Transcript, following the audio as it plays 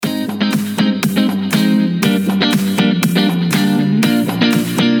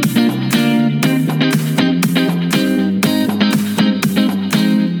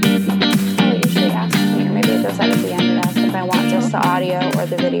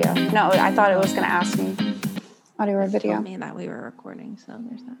audio. No, I thought it was going to ask me audio or video. Told me that we were recording, so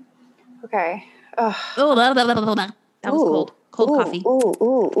there's that. Okay. Oh, that was cold. Cold coffee.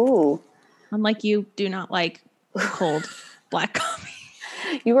 Ooh. Unlike you, do not like cold black coffee.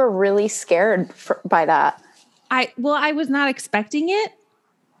 You were really scared by that. I was not expecting it.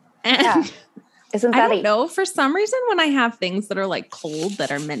 And Yeah. Isn't that I don't know. For some reason, when I have things that are like cold that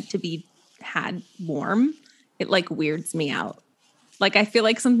are meant to be had warm, it like weirds me out. Like I feel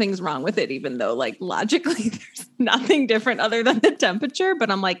like something's wrong with it, even though like logically there's nothing different other than the temperature. But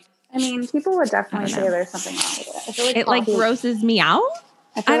I'm like, I mean, people would definitely say there's something wrong with it. I feel like it like grosses me out.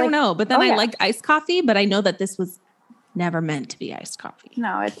 I don't know. But then I like iced coffee, but I know that this was never meant to be iced coffee.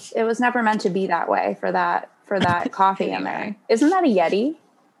 No, it was never meant to be that way for that coffee in there. Isn't that a Yeti?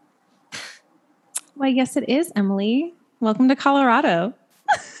 Well, yes, it is, Emily. Welcome to Colorado.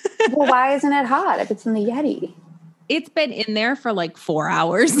 Well, why isn't it hot if it's in the Yeti? It's been in there for like 4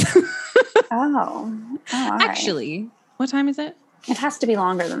 hours. Oh, actually, what time is it? It has to be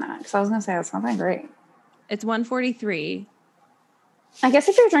longer than that because I was going to say that's not that great. It's 1:43. I guess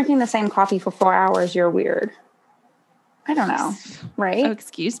if you're drinking the same coffee for 4 hours, you're weird. I don't know, right? Oh,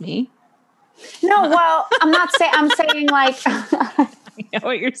 excuse me. No, well, I'm not saying. I'm saying like. I know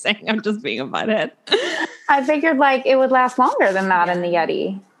what you're saying. I'm just being a butthead. I figured like it would last longer than that in the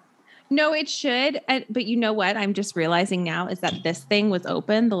Yeti. No, it should. But you know what? I'm just realizing now is that this thing was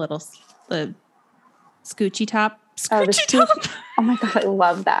open. The scoochy top. Top. Oh my God, I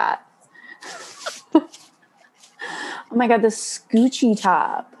love that. Oh my God, the scoochy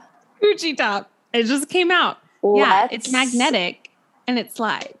top. Scoochy top. It just came out. It's magnetic and it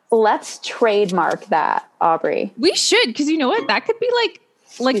slides. Let's trademark that, Aubrey. We should, because you know what? That could be like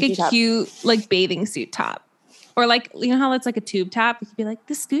a cute like bathing suit top. Or like, you know how it's like a tube top? It could be like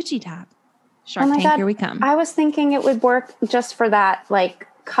the scoochy top. Shark Tank, God. Here we come. I was thinking it would work just for that like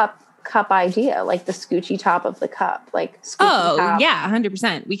cup idea, like the scoochy top of the cup. Like top. Yeah,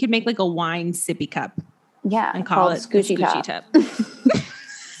 100%. We could make like a wine sippy cup. Yeah. And call it scoochy top.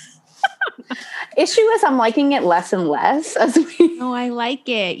 Issue is I'm liking it less and less as we. No, I like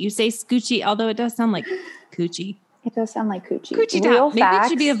it. You say scoochy, although it does sound like coochie. It does sound like coochie. Coochie top. Maybe it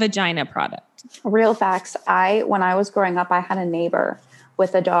should be a vagina product. Real facts. When I was growing up, I had a neighbor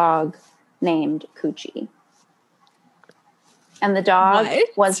with a dog named Coochie. And the dog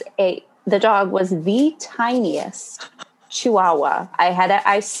was the tiniest Chihuahua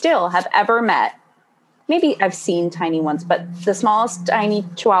I still have ever met. Maybe I've seen tiny ones, but the smallest tiny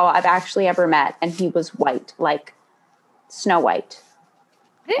Chihuahua I've actually ever met, and he was white, like Snow White.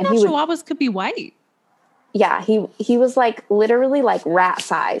 I didn't know Chihuahuas could be white. Yeah, he was like literally like rat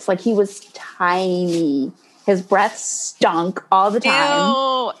size. Like he was tiny. His breath stunk all the time.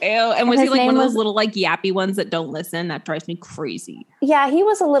 Ew. And was he like one of those little like yappy ones that don't listen? That drives me crazy. Yeah, he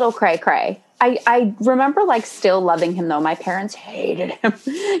was a little cray-cray. I remember like still loving him though. My parents hated him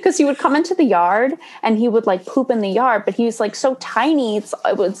because he would come into the yard and he would like poop in the yard, but he was like so tiny. It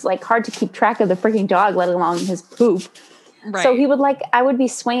was like hard to keep track of the freaking dog, let alone his poop. Right. So he would I would be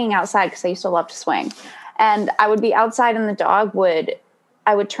swinging outside because I used to love to swing. And I would be outside and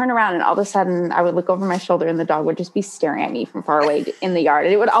I would turn around and all of a sudden I would look over my shoulder and the dog would just be staring at me from far away in the yard.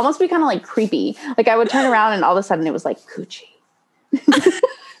 And it would almost be kind of like creepy. Like I would turn around and all of a sudden it was like, Coochie.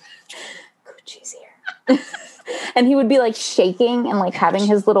 Coochie's here. And he would be like shaking and like having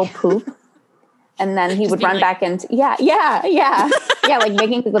his little poop. And then he would run back into, yeah, like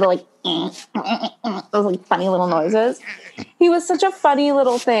making his little like, those like funny little noises. He was such a funny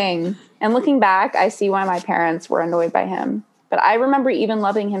little thing. And looking back, I see why my parents were annoyed by him. But I remember even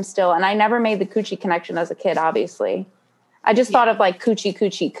loving him still. And I never made the coochie connection as a kid, obviously. I just thought of like coochie,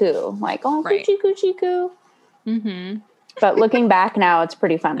 coochie, coo. Like, oh, coochie, coochie, coo. Mm-hmm. But looking back now, it's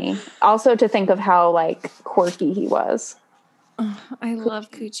pretty funny. Also to think of how like quirky he was. Oh, I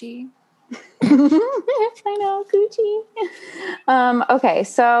love coochie. I know, coochie. Okay,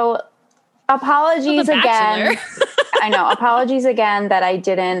 so apologies again. I know, apologies again that I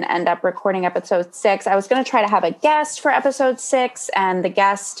didn't end up recording episode 6. I was going to try to have a guest for episode 6, and the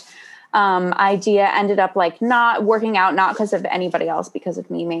guest idea ended up like not working out, not because of anybody else, because of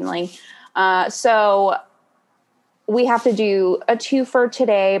me mainly. So we have to do a 2 for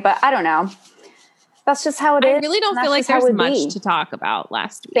today, but I don't know. That's just how it is. I really don't feel like there's much to talk about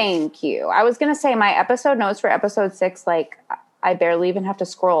last week. Thank you. I was going to say my episode notes for episode 6, like I barely even have to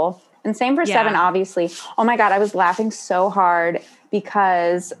scroll. And same for 7, obviously. Oh my God, I was laughing so hard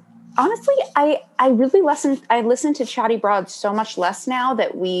because honestly, I listen to Chatty Broads so much less now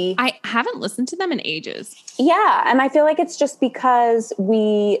that I haven't listened to them in ages. Yeah. And I feel like it's just because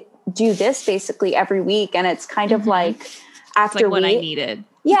we do this basically every week. And it's kind of like after what I needed.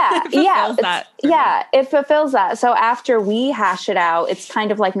 Yeah, That it fulfills that. So after we hash it out, it's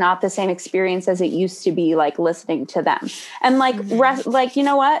kind of like not the same experience as it used to be, like listening to them. And like, like, you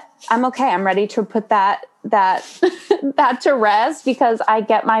know what? I'm okay. I'm ready to put that that to rest, because I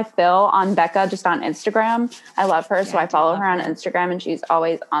get my fill on Becca just on Instagram. I love her, so I follow her on Instagram, and she's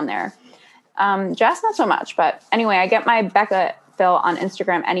always on there. Jess, not so much, but anyway, I get my Becca fill on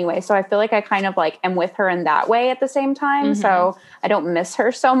Instagram anyway. So I feel like I kind of like am with her in that way at the same time. So I don't miss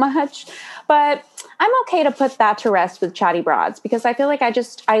her so much, but I'm okay to put that to rest with Chatty Broads, because I feel like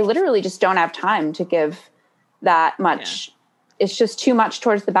I literally just don't have time to give that much. Yeah. It's just too much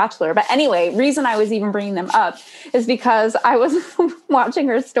towards The Bachelor. But anyway, reason I was even bringing them up is because I was watching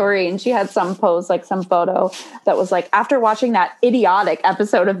her story, and she had some post, like some photo that was like, after watching that idiotic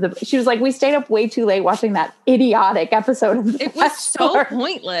episode she was like, we stayed up way too late watching that idiotic episode of The It was so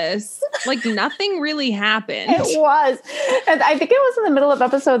pointless. Like nothing really happened. It was. And I think it was in the middle of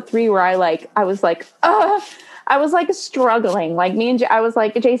episode 3 where I was like, I was like struggling, like I was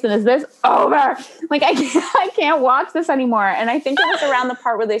like, Jason, is this over? Like, I can't watch this anymore. And I think it was around the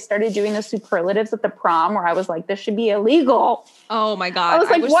part where they started doing the superlatives at the prom, where I was like, this should be illegal. Oh my God.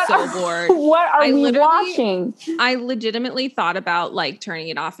 I was so bored. What are we watching? I legitimately thought about like turning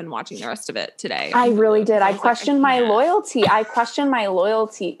it off and watching the rest of it today. I really did. I questioned my loyalty. I questioned my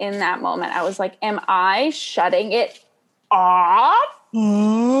loyalty in that moment. I was like, am I shutting it off?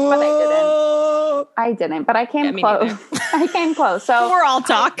 But I didn't, but I came close. I came close. So we're all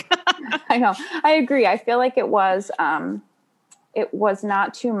talk. I know. I agree. I feel like it was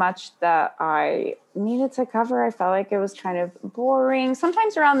not too much that I needed to cover. I felt like it was kind of boring.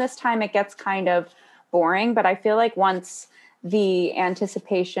 Sometimes around this time it gets kind of boring, but I feel like once the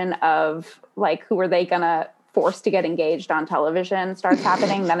anticipation of like, who are they going to force to get engaged on television starts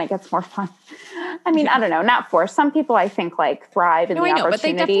happening, then it gets more fun. I mean, I don't know, not forced. Some people I think like thrive in the opportunity, but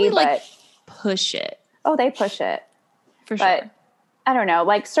they definitely like push it. Oh, they push it. For sure. But I don't know,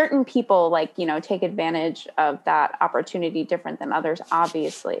 like certain people like, you know, take advantage of that opportunity different than others,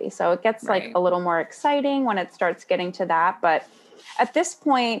 obviously. So it gets like a little more exciting when it starts getting to that. But at this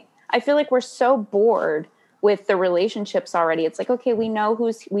point, I feel like we're so bored with the relationships already. It's like, okay, we know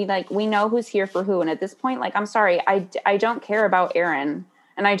who's here for who. And at this point, like, I'm sorry, I don't care about Aaron,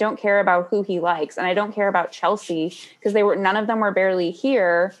 and I don't care about who he likes, and I don't care about Chelsea, because none of them were barely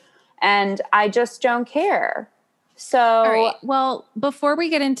here, and I just don't care. So, all right. Well, before we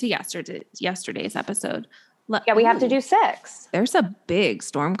get into yesterday's episode, we have to do 6. There's a big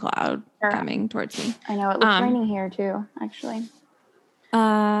storm cloud coming towards me. I know, it looks raining here too, actually. We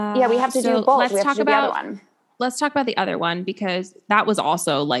have to do both. Let's talk about the other one. Let's talk about the other one, because that was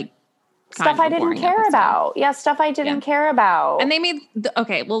also like stuff I didn't care about. Yeah, stuff I didn't care about. And they made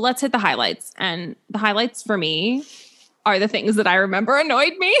let's hit the highlights. And the highlights for me are the things that I remember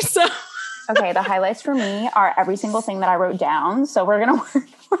annoyed me. So okay, the highlights for me are every single thing that I wrote down. So we're gonna work.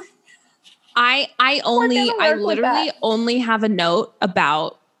 I literally only have a note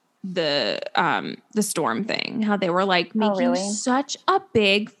about the storm thing, how they were like making such a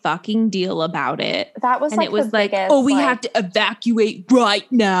big fucking deal about it. That was, and like, it was like, biggest, oh, we have to evacuate right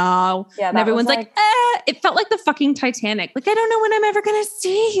now. Yeah, and everyone's like, it felt like the fucking Titanic. Like, I don't know when I'm ever gonna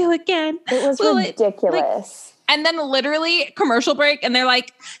see you again. It was ridiculous. And then literally commercial break, and they're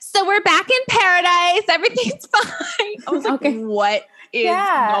like, so we're back in paradise. Everything's fine. I was like, what is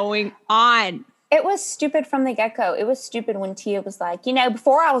going on? It was stupid from the get-go. It was stupid when Tia was like, you know,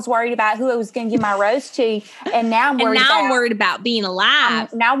 before I was worried about who I was going to give my rose to, and now I'm worried about being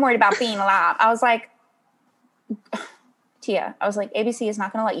alive. Now I'm worried about being alive. I was like, Tia, ABC is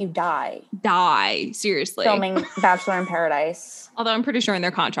not going to let you die. Seriously. Filming Bachelor in Paradise. Although I'm pretty sure in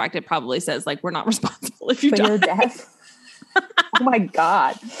their contract it probably says, like, we're not responsible if you die. Your death. Oh my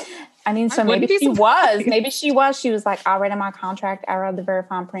God. I mean, so maybe she was. Maybe she was. She was like, I read in my contract, I read the very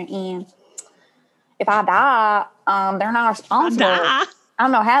fine print in. If I die, they're not responsible. I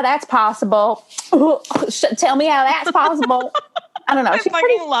don't know how that's possible. Tell me how that's possible. I don't know.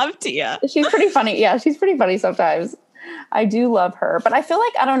 I love Tia. She's pretty funny. Yeah, she's pretty funny sometimes. I do love her. But I feel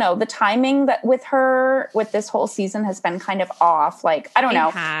like, I don't know, the timing that with this whole season has been kind of off. Like, I don't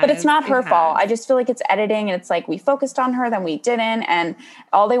know. But it's not her fault. I just feel like it's editing, and it's like we focused on her, then we didn't. And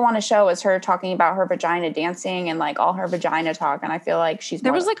all they want to show is her talking about her vagina dancing and like all her vagina talk. And I feel like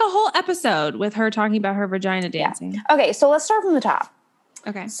there was like a whole episode with her talking about her vagina dancing. Yeah. Okay, so let's start from the top.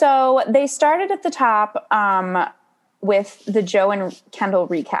 Okay. So they started at the top. with the Joe and Kendall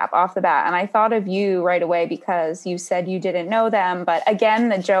recap off the bat. And I thought of you right away because you said you didn't know them. But again,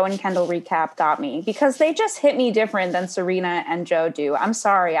 the Joe and Kendall recap got me because they just hit me different than Serena and Joe do. I'm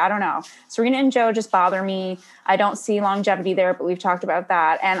sorry. I don't know. Serena and Joe just bother me. I don't see longevity there, but we've talked about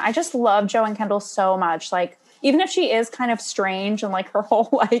that. And I just love Joe and Kendall so much. Like, even if she is kind of strange and like her whole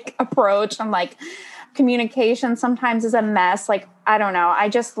like approach and like communication sometimes is a mess. Like, I don't know. I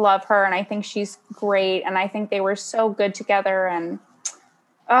just love her and I think she's great. And I think they were so good together. And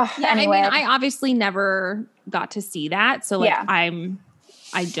anyway. I mean, I obviously never got to see that. So like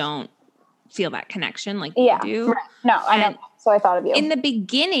I don't feel that connection like you do. Right. No, I know. So I thought of you. In the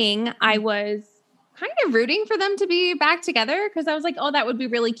beginning, I was kind of rooting for them to be back together because I was like, oh, that would be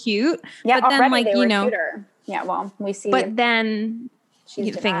really cute. Yeah, but then like, they were cuter. Yeah, well, we see. But then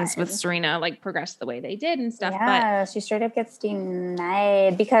she's things with Serena like progressed the way they did and stuff. Yeah, she straight up gets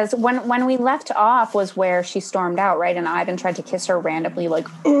denied because when we left off was where she stormed out, right? And Ivan tried to kiss her randomly, like,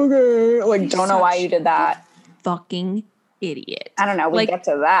 okay, like, don't know why you did that. Fucking idiot. I don't know. We get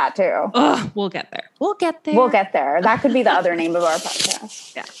to that too. We'll get there. We'll get there. We'll get there. That could be the other name of our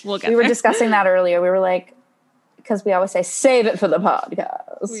podcast. Yeah, we'll get there. We were discussing that earlier. We were like, because we always say, save it for the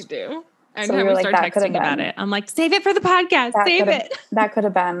podcast. We do. I So know we were we like, start texting about it. I'm like, save it for the podcast. Save it. That could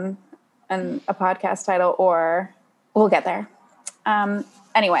have been a podcast title, or we'll get there.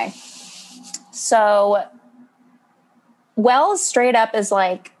 Anyway, so Wells straight up is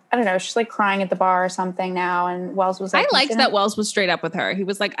like, I don't know, she's like crying at the bar or something now. And Wells was like, I liked that Wells was straight up with her. He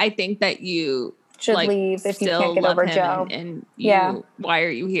was like, I think that you should like, leave if you can't get over Joe. And why are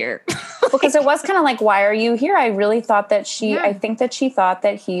you here? Because it was kind of like, why are you here? I really thought that I think that she thought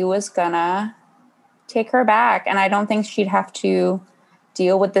that he was gonna take her back. And I don't think she'd have to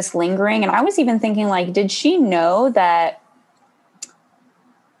deal with this lingering. And I was even thinking, like, did she know that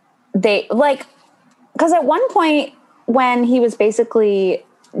they, like, because at one point when he was basically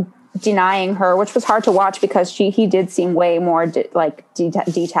denying her, which was hard to watch because he did seem way more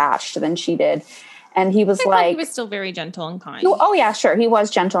detached than she did. And he was he was still very gentle and kind. Oh yeah, sure. He was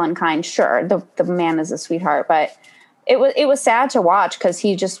gentle and kind. Sure. The man is a sweetheart, but it was sad to watch because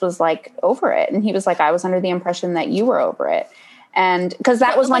he just was like over it. And he was like, I was under the impression that you were over it. And because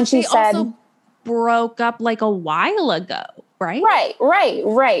that was when she said, also broke up like a while ago, right?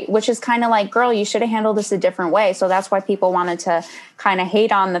 Right. Which is kind of like, girl, you should have handled this a different way. So that's why people wanted to kind of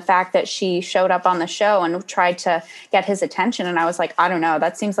hate on the fact that she showed up on the show and tried to get his attention. And I was like, I don't know.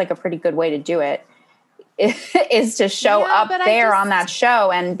 That seems like a pretty good way to do it. Is to show up there on that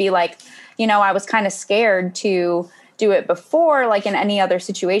show and be like, you know, I was kind of scared to do it before, like in any other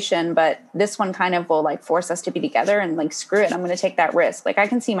situation, but this one kind of will like force us to be together and like, screw it, I'm going to take that risk. Like, I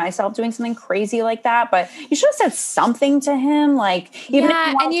can see myself doing something crazy like that, but you should have said something to him, like, even if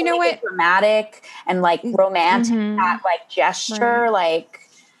and you know what, dramatic and like romantic, that like gesture, like,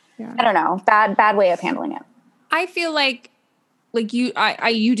 I don't know, bad way of handling it. I feel like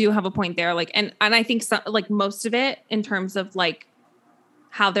you do have a point there. Like, and I think like most of it in terms of like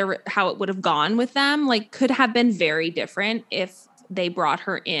how it would have gone with them, like could have been very different if they brought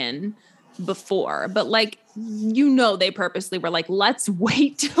her in before. But like, you know, they purposely were like, let's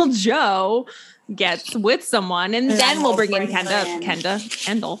wait till Joe gets with someone and then we'll bring in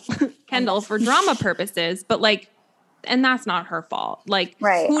Kendall for drama purposes. But like, and that's not her fault. Like,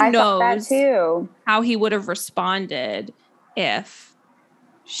 who knows how he would have responded if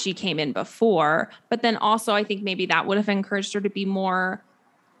she came in before. But then also I think maybe that would have encouraged her to be more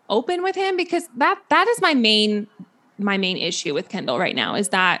open with him, because that is my main issue with Kendall right now, is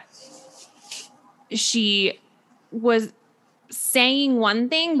that she was saying one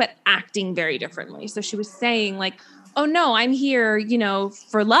thing but acting very differently. So she was saying like, oh no, I'm here, you know,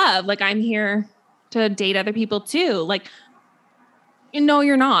 for love. Like, I'm here to date other people too. Like, no,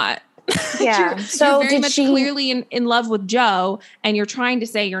 you're not. Yeah. So you're very much clearly in love with Joe, and you're trying to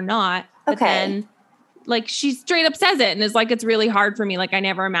say you're not. But then, like, she straight up says it and is like, it's really hard for me. Like, I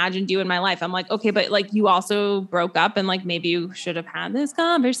never imagined you in my life. I'm like, okay, but like, you also broke up, and like, maybe you should have had this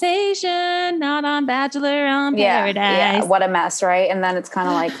conversation, not on Bachelor on Paradise. Yeah. What a mess, right? And then it's kind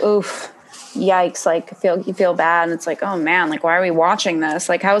of like, oof, yikes. Like, you feel bad, and it's like, oh man, like, why are we watching this?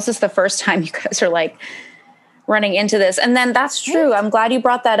 Like, how is this the first time you guys are like running into this? And then that's true. I'm glad you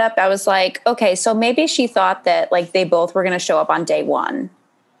brought that up. I was like, okay, so maybe she thought that like they both were going to show up on day one.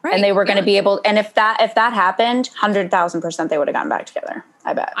 Right. And they were going to be able, and if that happened, 100,000% they would have gotten back together.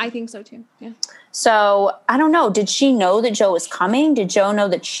 I bet. I think so too. Yeah. So I don't know. Did she know that Joe was coming? Did Joe know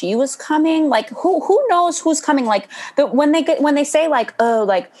that she was coming? Like who knows who's coming? Like when they say like, oh,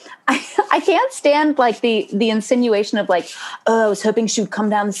 like I can't stand like the insinuation of like, oh, I was hoping she would come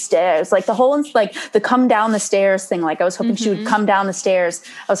down the stairs. Like the whole like the come down the stairs thing. Like I was hoping she would come down the stairs.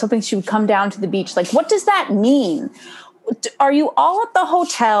 I was hoping she would come down to the beach. Like what does that mean? Are you all at the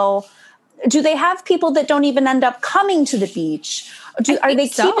hotel? Do they have people that don't even end up coming to the beach? Are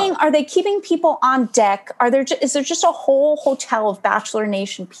they keeping people on deck? Is there just a whole hotel of Bachelor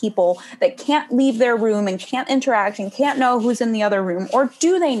Nation people that can't leave their room and can't interact and can't know who's in the other room? Or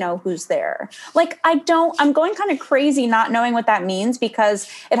do they know who's there? Like, I'm going kind of crazy not knowing what that means, because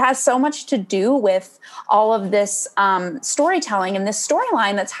it has so much to do with all of this storytelling and this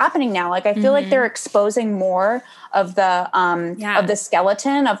storyline that's happening now. Like, I feel like they're exposing more of the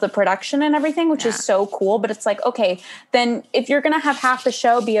skeleton of the production and everything, which is so cool. But it's like, okay, then if you're going to have half the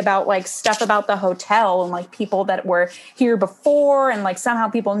show be about like stuff about the hotel and like people that were here before and like somehow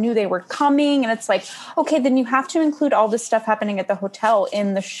people knew they were coming, and it's like, okay, then you have to include all this stuff happening at the hotel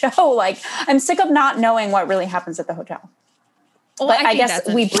in the show. Like, I'm sick of not knowing what really happens at the hotel. Well, but I guess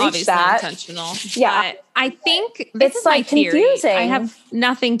we breached that. Intentional. Yeah. But I think this is like confusing. I have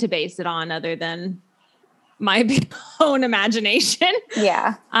nothing to base it on other than my own imagination.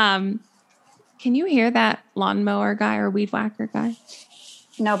 Yeah. Can you hear that lawnmower guy or weed whacker guy?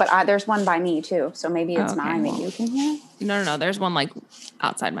 No, but there's one by me too. So maybe it's mine that you can hear. No. There's one like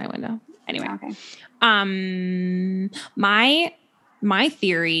outside my window. Anyway. Okay. My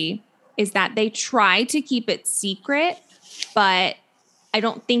theory is that they try to keep it secret, but I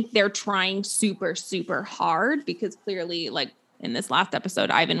don't think they're trying super, super hard, because clearly, like in this last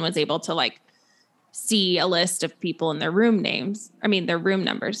episode, Ivan was able to like see a list of people and their room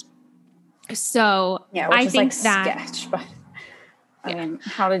numbers. So yeah, which I is think like that sketch, but I mean,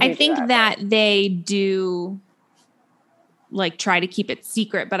 how did you I think that they do like try to keep it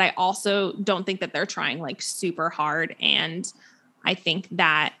secret, but I also don't think that they're trying like super hard. And I think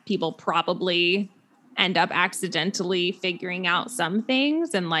that people probably end up accidentally figuring out some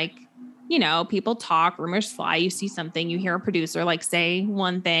things, and like, you know, people talk, rumors fly, you see something, you hear a producer like say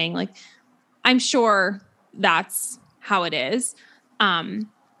one thing, like I'm sure that's how it is.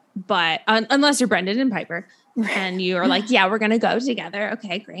 But unless you're Brendan and Piper and you're like, yeah, we're going to go together.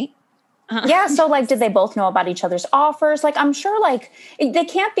 Okay, great. Yeah. So like, did they both know about each other's offers? Like, I'm sure like they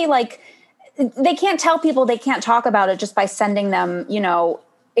can't be like, they can't tell people they can't talk about it just by sending them, you know,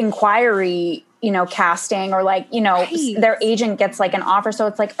 inquiry, you know, casting, or like, you know, right. Their agent gets like an offer. So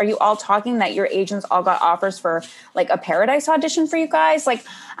it's like, are you all talking that your agents all got offers for like a Paradise audition for you guys? Like,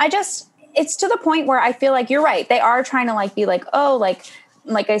 it's to the point where I feel like you're right. They are trying to like be like, oh,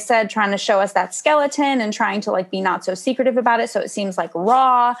 like I said, trying to show us that skeleton and trying to like be not so secretive about it. So it seems like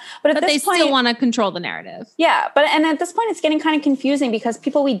raw, but at this point, still want to control the narrative. Yeah. And at this point it's getting kind of confusing, because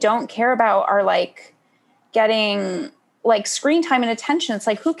people we don't care about are like getting like screen time and attention. It's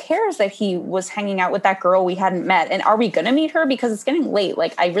like, who cares that he was hanging out with that girl we hadn't met? And are we going to meet her? Because it's getting late.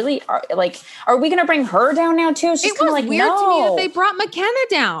 Like, are we going to bring her down now too? It's just kind of like, weird to me that they brought McKenna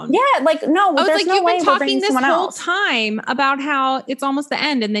down. Yeah. Like, no, I was there's like, no you've way been we're talking bringing this someone whole else. time about how it's almost the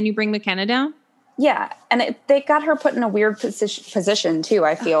end, and then you bring McKenna down. Yeah. And they got her put in a weird position too,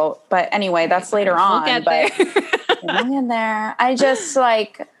 I feel. But anyway, that's later on. We'll get there. We'll get there. I just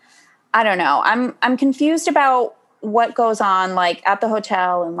like, I don't know. I'm confused about what goes on like at the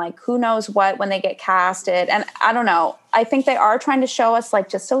hotel, and like who knows what when they get casted. And I don't know. I think they are trying to show us like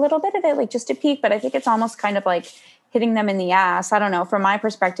just a little bit of it, like just a peek, but I think it's almost kind of like hitting them in the ass. I don't know, from my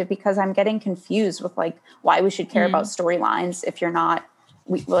perspective, because I'm getting confused with like why we should care about storylines if you're not,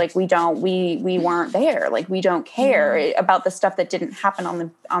 we weren't there. Like, we don't care about the stuff that didn't happen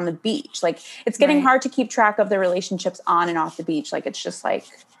on the beach. Like, it's getting hard to keep track of the relationships on and off the beach. Like, it's just like,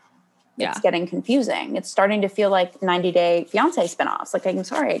 it's getting confusing. It's starting to feel like 90 Day Fiancé spinoffs. Like, I'm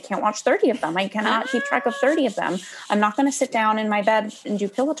sorry, I can't watch 30 of them. I cannot keep track of 30 of them. I'm not going to sit down in my bed and do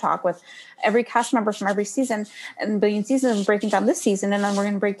pillow talk with every cast member from every season and billion seasons, and breaking down this season. And then we're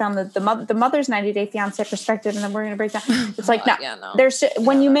going to break down the mother's 90 Day Fiancé perspective. And then we're going to break down. It's like, there's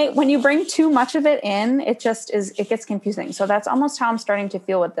when you bring too much of it in, it gets confusing. So that's almost how I'm starting to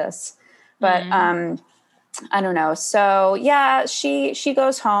feel with this. But, I don't know. So yeah, she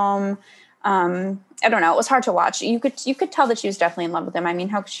goes home. I don't know. It was hard to watch. You could tell that she was definitely in love with him. I mean,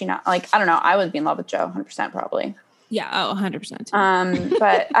 how could she not? Like, I don't know. I would be in love with Joe 100% probably. Yeah. Oh, 100%.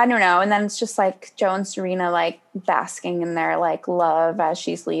 But I don't know. And then it's just like Joe and Serena like basking in their like love as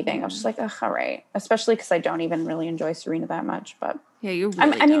she's leaving. I was just like, ugh, all right. Especially because I don't even really enjoy Serena that much. But Yeah, you really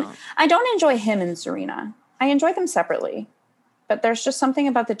I mean, don't. I don't enjoy him and Serena. I enjoy them separately. But there's just something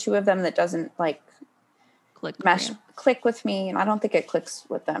about the two of them that doesn't like click with me. And I don't think it clicks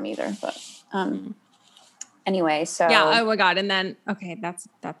with them either. But anyway, so yeah. Oh my God. And then, okay, that's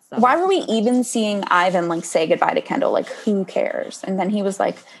why were we even seeing Ivan like say goodbye to Kendall? Like, who cares? And then he was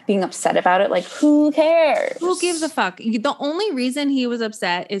like being upset about it. Like, who cares? Who gives a fuck? The only reason he was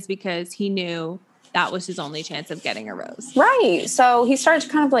upset is because he knew that was his only chance of getting a rose. Right. So he started to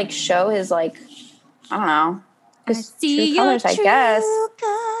kind of like show his like, I don't know, his true colors, I guess.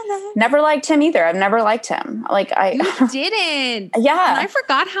 Colors. Never liked him either. I've never liked him. Like You didn't. Yeah. And I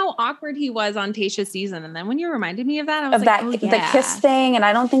forgot how awkward he was on Tayshia's season. And then when you reminded me of that, I was of like, that, oh, the kiss thing. And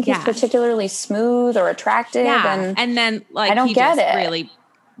I don't think he's particularly smooth or attractive. Yeah. And then like, I don't get it. Really,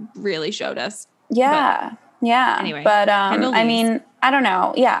 really showed us. Yeah. Yeah. Anyway. But I mean, I don't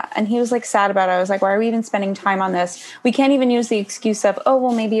know. Yeah. And he was like sad about it. I was like, why are we even spending time on this? We can't even use the excuse of, oh,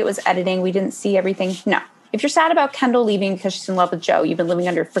 well, maybe it was editing. We didn't see everything. No. If you're sad about Kendall leaving because she's in love with Joe, you've been living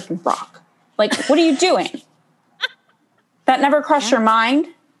under a freaking rock. Like, what are you doing? That never crossed your mind?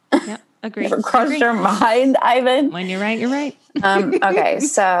 Yeah, agree. Never crossed your mind, Ivan? When you're right, you're right. Okay,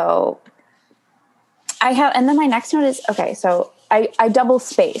 so I have, and then my next note is, okay, so I double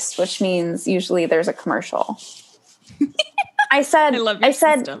spaced, which means usually there's a commercial. I said,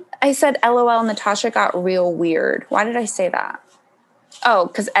 I said, LOL, Natasha got real weird. Why did I say that? Oh,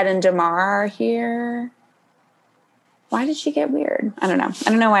 because Ed and Damar are here. Why did she get weird? I don't know. I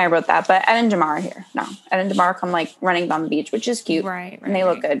don't know why I wrote that, but Ed and Damar are here. No, Ed and Damar come like running down the beach, which is cute. Right. And they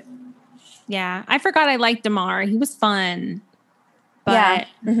look good. Yeah. I forgot I liked Damar. He was fun. But yeah.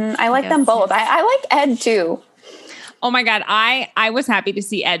 Mm-hmm. I like them both. I like Ed too. Oh my God. I was happy to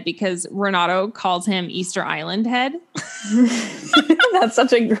see Ed because Renato calls him Easter Island Head. That's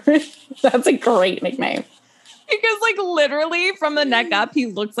a great nickname. Because like literally from the neck up, he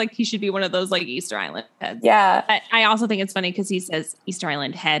looks like he should be one of those like Easter Island heads. Yeah. I also think it's funny because he says Easter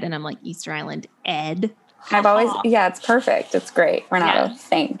Island Head and I'm like Easter Island Ed. I've always, it's perfect. It's great. Renato,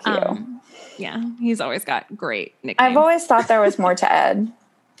 thank you. Yeah. He's always got great nicknames. I've always thought there was more to Ed.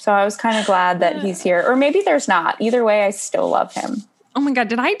 So I was kind of glad that he's here. Or maybe there's not. Either way, I still love him. Oh my God.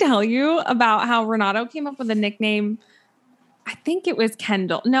 Did I tell you about how Renato came up with a nickname? I think it was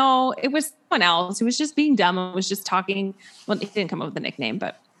Kendall. No, it was someone else who was just being dumb and was just talking. Well, he didn't come up with a nickname,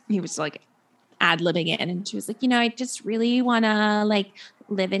 but he was like ad-libbing it. And she was like, I just really want to like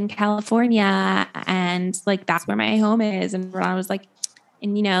live in California. And like, that's where my home is. And Renato was like,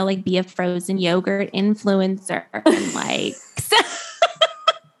 and like be a frozen yogurt influencer. And like,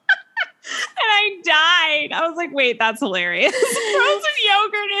 and I died. I was like, wait, that's hilarious. Frozen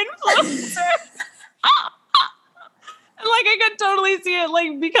yogurt influencer. Like I could totally see it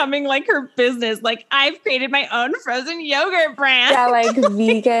like becoming like her business. Like I've created my own frozen yogurt brand. Yeah, like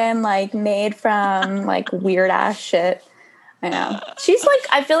vegan, like made from like weird ass shit. I know. She's like,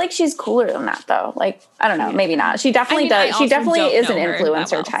 I feel like she's cooler than that though. Like, I don't know, maybe not. She definitely does. She definitely is an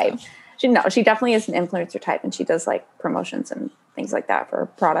influencer type. So. She definitely is an influencer type and she does like promotions and things like that for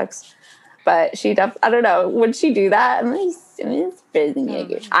products. But I don't know, would she do that? It's frozen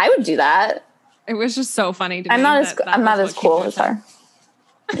yogurt. I would do that. It was just so funny to me. I'm not as cool as her.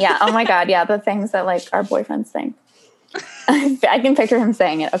 Yeah. Oh my God. Yeah. The things that like our boyfriends think. I can picture him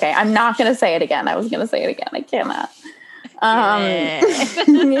saying it. Okay. I'm not going to say it again. I was going to say it again. I cannot.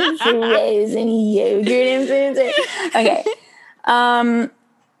 Frozen yogurt influencer. Okay.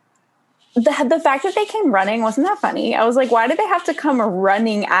 The fact that they came running, wasn't that funny? I was like, why did they have to come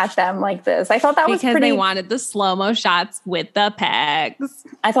running at them like this? I thought that was pretty... Because they wanted the slow-mo shots with the pegs.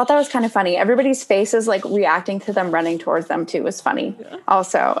 I thought that was kind of funny. Everybody's faces like reacting to them running towards them too was funny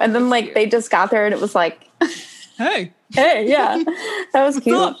also. And then like they just got there and it was like... Hey, yeah. That was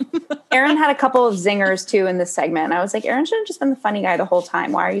cute. Aaron had a couple of zingers too in this segment. And I was like, Aaron should have just been the funny guy the whole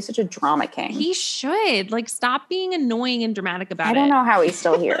time. Why are you such a drama king? He should. Like, stop being annoying and dramatic about it. I don't know how he's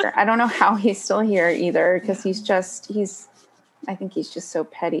still here. I don't know how he's still here either because I think he's just so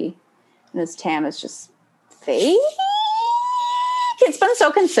petty. And his tan is just fake. It's been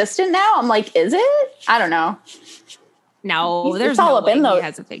so consistent now. I'm like, is it? I don't know. No, it's all up in those. He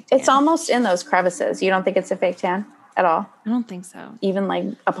has a fake tan. It's almost in those crevices. You don't think it's a fake tan at all? I don't think so. Even like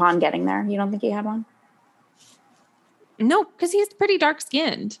upon getting there, you don't think he had one? No, because he's pretty dark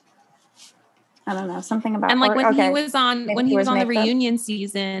skinned. I don't know, something about. And like when he was on the reunion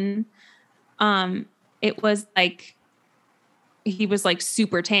season, it was like he was like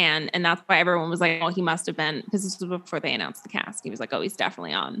super tan. And that's why everyone was like, oh, he must have been, because this was before they announced the cast. He was like, oh, he's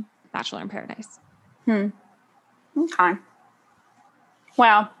definitely on Bachelor in Paradise. Okay.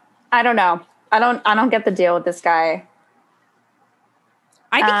 Well, I don't know. I don't get the deal with this guy.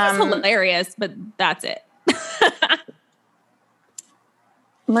 I think he's hilarious, but that's it.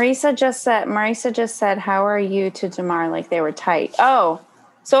 Marisa just said, how are you to Damar? Like they were tight. Oh,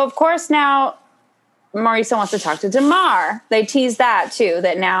 so of course now Marisa wants to talk to Damar. They teased that too,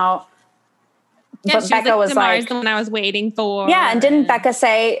 that now, yeah, but Becca was Damar's like, the one I was waiting for. yeah. And didn't Becca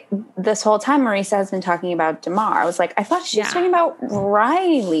say this whole time Marisa has been talking about Damar? I was like, I thought she was talking about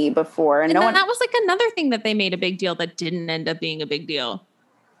Riley before. And that was like another thing that they made a big deal that didn't end up being a big deal.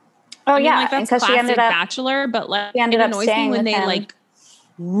 Oh, I mean, yeah. like that's classic she ended up, Bachelor, but like it annoys me when they like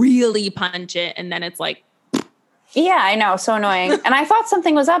really punch it and then it's like, yeah, I know, so annoying. And I thought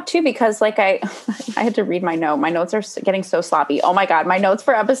something was up too because like I had to read my note. My notes are getting so sloppy. Oh my god, my notes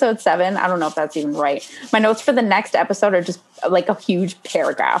for episode 7, I don't know if that's even right. My notes for the next episode are just like a huge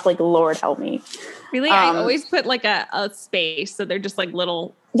paragraph. Like Lord help me. Really, I always put like a space, so they're just like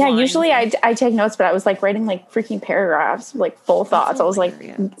little. Yeah, usually I take notes, but I was like writing like freaking paragraphs, like full thoughts. I was like,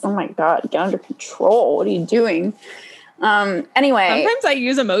 oh my god, get under control. What are you doing? Anyway, sometimes I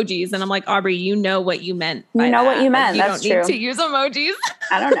use emojis and I'm like, Aubrey, you know what you meant. You know what you meant. Like, That's true. You don't true. need to use emojis.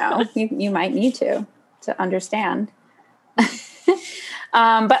 I don't know. You might need to understand. But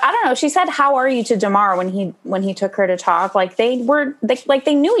I don't know. She said, "How are you?" to Damar when he took her to talk. Like they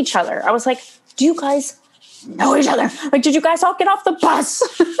knew each other. I was like, "Do you guys know each other? Like, did you guys all get off the bus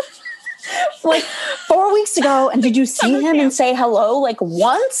like 4 weeks ago? And did you see him and say hello like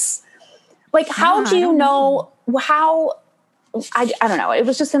once? Like, how do you know how?" I don't know. It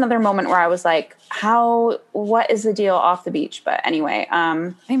was just another moment where I was like, what is the deal off the beach? But anyway,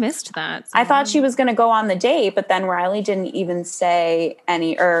 I missed that. So. I thought she was going to go on the date, but then Riley didn't even say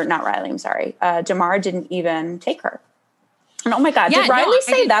not Riley, I'm sorry. Damar didn't even take her. And oh my God, did Riley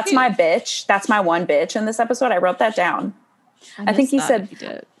say that's my bitch? That's my one bitch in this episode? I wrote that down. I think he said,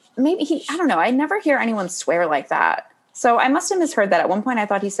 maybe I don't know. I never hear anyone swear like that. So I must have misheard that. At one point I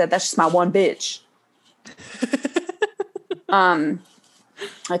thought he said, that's just my one bitch.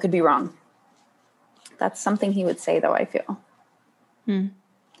 I could be wrong. That's something he would say, though, I feel. Like,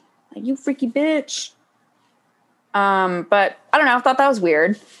 you freaky bitch. But I don't know. I thought that was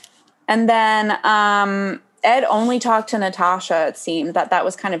weird. And then Ed only talked to Natasha, it seemed. That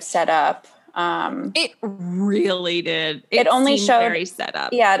was kind of set up. It really did. It only showed very set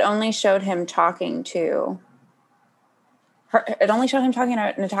up. Yeah, it only showed him talking to her. It only showed him talking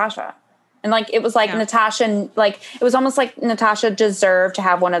to Natasha. And like, it was like Natasha, like, it was almost like Natasha deserved to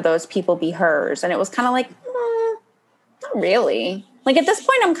have one of those people be hers. And it was kind of like, not really. Like at this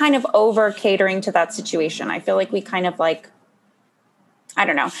point, I'm kind of over catering to that situation. I feel like we kind of like, I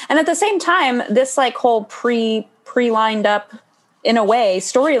don't know. And at the same time, this like whole pre-lined up, in a way,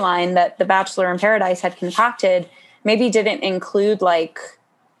 storyline that The Bachelor in Paradise had concocted maybe didn't include like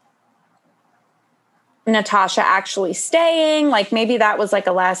Natasha actually staying. Like maybe that was like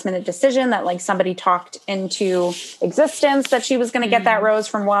a last minute decision that like somebody talked into existence that she was going to get that rose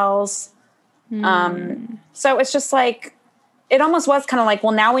from Wells. So it's just like, it almost was kind of like,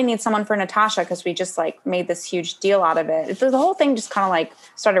 well, now we need someone for Natasha because we just like made this huge deal out of it. The whole thing just kind of like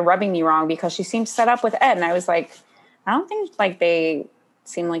started rubbing me wrong because she seemed set up with Ed. And I was like, I don't think like they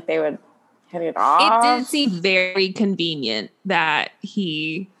seemed like they would hit it off. It did seem very convenient that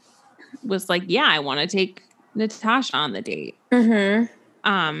he was like, yeah, I want to take Natasha on the date.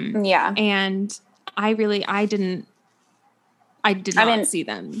 Mm-hmm. Yeah. And I did not see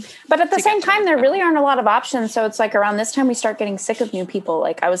them. But at the same time, there really aren't a lot of options. So it's like around this time we start getting sick of new people.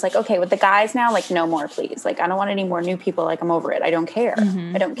 Like I was like, okay, with the guys now, like no more, please. Like I don't want any more new people. Like I'm over it. I don't care.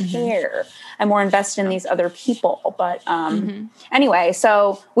 I don't care. I'm more invested in these other people. But anyway,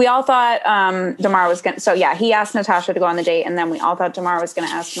 so we all thought Damar was going to. So yeah, he asked Natasha to go on the date. And then we all thought Damar was going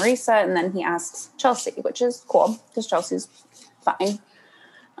to ask Marisa. And then he asked Chelsea, which is cool because Chelsea's fine.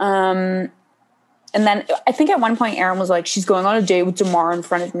 And then I think at one point Aaron was like, she's going on a date with Damar in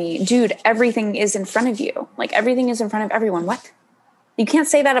front of me. Dude, everything is in front of you. Like everything is in front of everyone. What? You can't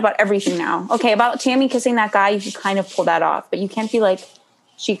say that about everything now. Okay, about Tammy kissing that guy, you can kind of pull that off. But you can't be like,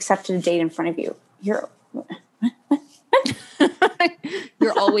 she accepted a date in front of you. You're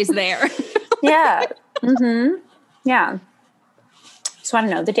always there. Yeah. Mm-hmm. Yeah. So I don't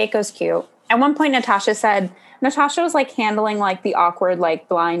know. The date goes cute. At one point, Natasha was like handling like the awkward like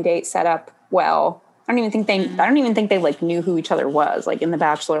blind date setup well. I don't even think they like knew who each other was like in the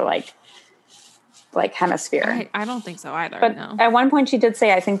Bachelor like hemisphere. I don't think so either. But no. At one point she did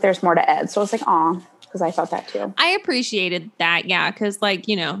say, I think there's more to Ed. So I was like, aw, because I thought that too. I appreciated that. Yeah. Cause like,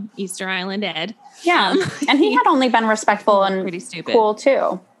 you know, Easter Island Ed. Yeah. And he had only been respectful and pretty stupid. cool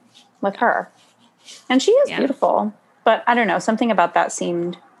too with her. And she is beautiful. But I don't know. Something about that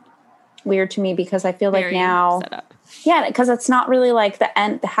seemed weird to me because I feel like now. Set up. Yeah. Because it's not really like the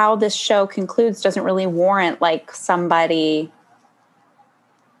end. How this show concludes doesn't really warrant like somebody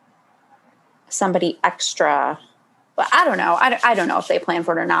extra. But I don't know. I don't know if they plan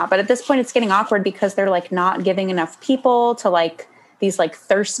for it or not. But at this point, it's getting awkward because they're like not giving enough people to like these like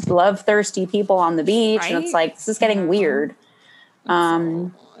love thirsty people on the beach, right? And it's like this is getting weird.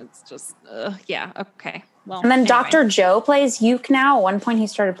 It's just yeah. Okay. Well, and then Dr. Joe plays Uke now. At one point, he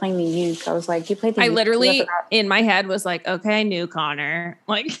started playing the Uke. I was like, "You played the Uke?" I literally in my head was like, "Okay, I knew Connor."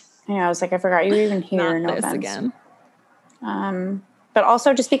 Like, yeah, I was like, I forgot you were even here. Not no this offense. Again. But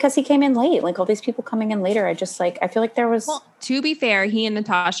also just because he came in late, like all these people coming in later, I just like, I feel like there was. Well, to be fair, he and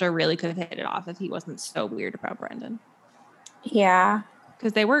Natasha really could have hit it off if he wasn't so weird about Brendan. Yeah.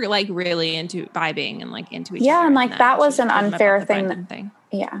 Because they were like really into vibing and like into each other. Yeah. And like that was an unfair thing.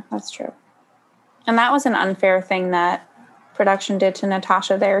 Yeah, that's true. And that was an unfair thing that production did to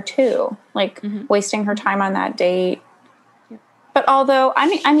Natasha there too. Like wasting her time on that date. But although,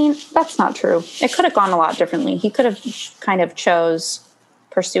 I mean, that's not true. It could have gone a lot differently. He could have kind of chose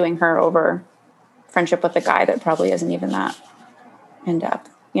pursuing her over friendship with a guy that probably isn't even that in depth.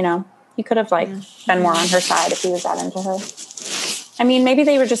 You know, he could have like been more on her side if he was that into her. I mean, maybe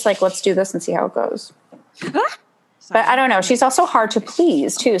they were just like, let's do this and see how it goes. But I don't know. She's also hard to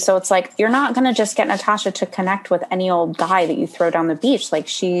please too. So it's like, you're not going to just get Natasha to connect with any old guy that you throw down the beach. Like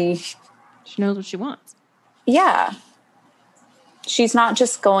she knows what she wants. Yeah. She's not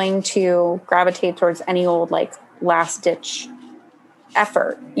just going to gravitate towards any old like last ditch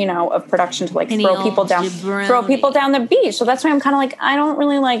effort, you know, of production to like throw people down the beach. So that's why I'm kind of like, I don't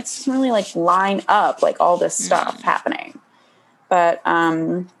really like, doesn't really like line up like all this stuff happening. But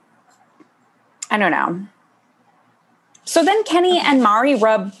I don't know. So then Kenny and Mari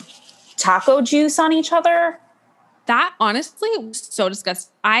rub taco juice on each other. That honestly was so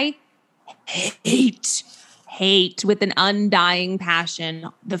disgusting. I hate with an undying passion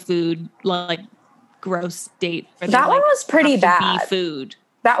the food like gross date. That one was pretty bad. Food.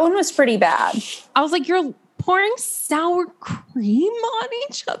 That one was pretty bad. I was like, you're pouring sour cream on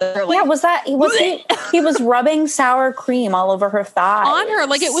each other. Like, yeah, he was rubbing sour cream all over her thighs. On her,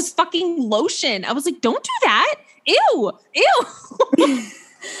 like it was fucking lotion. I was like, don't do that. Ew.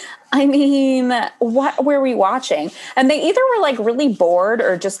 I mean, what were we watching? And they either were like really bored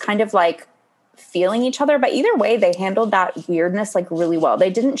or just kind of like feeling each other. But either way, they handled that weirdness like really well. They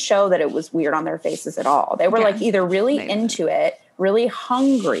didn't show that it was weird on their faces at all. They were like either really into it, really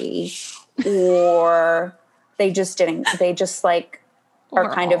hungry, or they just didn't. They just like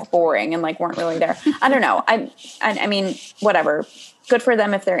are kind of boring and like weren't really there. I don't know. I mean, whatever. Good for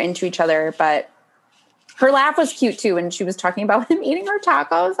them if they're into each other, but her laugh was cute too, and she was talking about him eating her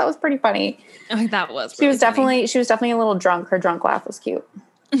tacos. That was pretty funny. Oh, that was. She was definitely a little drunk. Her drunk laugh was cute.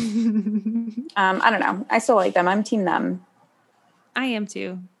 I don't know. I still like them. I'm team them. I am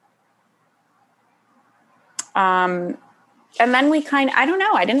too. And then we I don't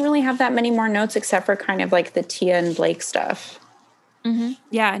know. I didn't really have that many more notes except for kind of like the Tia and Blake stuff. Mm-hmm.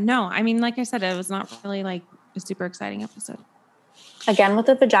 Yeah. No. I mean, like I said, it was not really like a super exciting episode. Again, with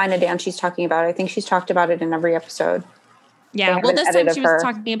the vagina dance she's talking about, I think she's talked about it in every episode. Yeah. Well, this time she was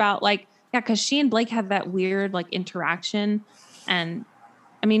talking about like, because she and Blake had that weird like interaction. And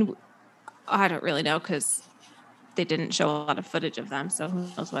I mean, I don't really know because they didn't show a lot of footage of them. So who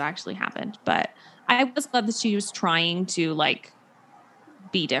knows what actually happened. But I was glad that she was trying to like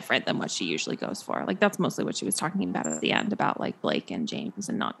be different than what she usually goes for. Like that's mostly what she was talking about at the end about like Blake and James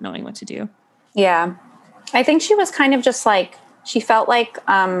and not knowing what to do. Yeah. I think she was kind of just like, she felt like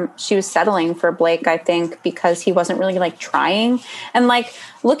she was settling for Blake, I think, because he wasn't really like trying and like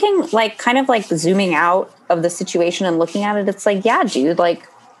looking like kind of like zooming out of the situation and looking at it. It's like, yeah, dude, like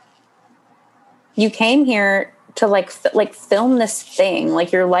you came here to like film this thing,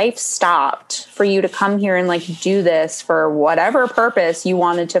 like your life stopped for you to come here and like do this for whatever purpose you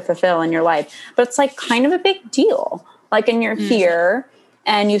wanted to fulfill in your life. But it's like kind of a big deal. Like, and you're here.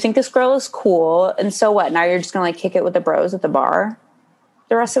 And you think this girl is cool. And so what? Now you're just going to like kick it with the bros at the bar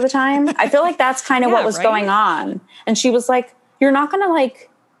the rest of the time? I feel like that's kind of what was going on. And she was like, you're not going to like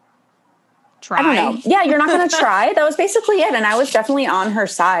try. I don't know. Yeah, you're not going to try. That was basically it. And I was definitely on her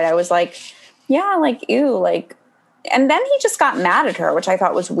side. I was like, yeah, like, ew, like. And then he just got mad at her, which I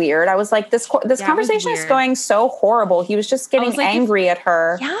thought was weird. I was like, this conversation is going so horrible. He was just getting angry at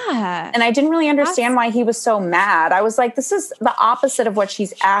her. Yeah. And I didn't really understand why he was so mad. I was like, this is the opposite of what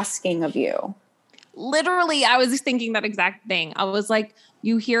she's asking of you. literally, I was thinking that exact thing. I was like,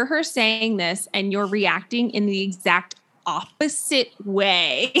 you hear her saying this and you're reacting in the exact opposite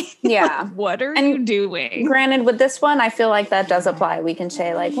way. Yeah. Like, what are you doing? Granted, with this one, I feel like that does apply. We can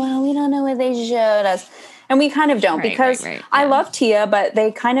say like, well, we don't know what they showed us. And we kind of don't because I love Tia, but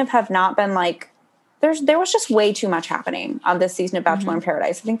they kind of have not been like, there was just way too much happening on this season of Bachelor in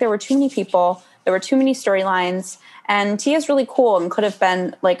Paradise. I think there were too many people. There were too many storylines. And Tia's really cool and could have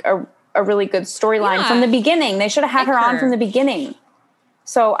been like a really good storyline from the beginning. They should have had her on from the beginning.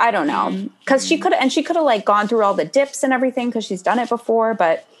 So I don't know. Because she could have like gone through all the dips and everything because she's done it before.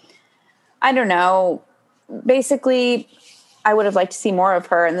 But I don't know. Basically, I would have liked to see more of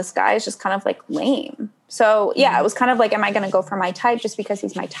her. And this guy is just kind of like lame. So yeah, it was kind of like, am I going to go for my type just because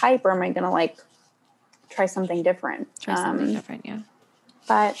he's my type? Or am I going to like try something different? Yeah.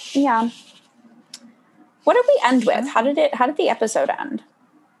 But yeah. What did we end with? How did the episode end?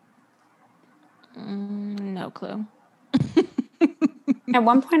 No clue. At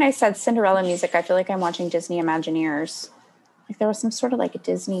one point I said Cinderella music. I feel like I'm watching Disney Imagineers. Like there was some sort of like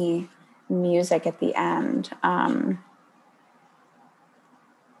Disney music at the end. I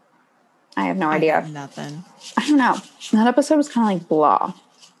have no idea. Nothing. I don't know. That episode was kind of like blah.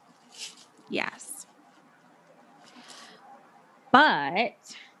 Yes. But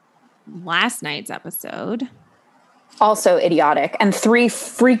last night's episode, also idiotic and 3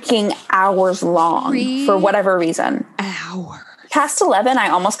 freaking hours long for whatever reason. Hours. Past 11, I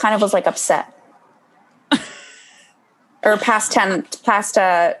almost kind of was like upset. Or past 10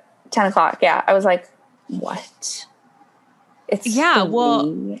 o'clock. Yeah. I was like, what? It's 3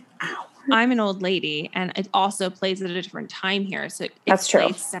 hours. I'm an old lady and it also plays at a different time here. So That's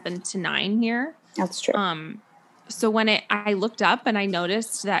true. 7 to 9 here. That's true. So when I looked up and I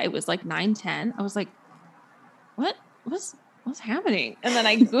noticed that it was like 9:10, I was like, what's happening? And then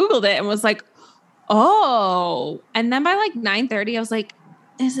I Googled it and was like, oh. And then by like 9:30, I was like,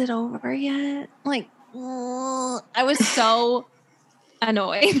 is it over yet? Like, I was so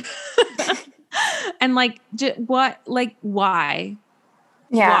annoyed. And like, why?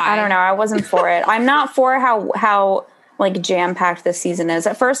 Yeah, Why? I don't know. I wasn't for it. I'm not for how like jam-packed this season is.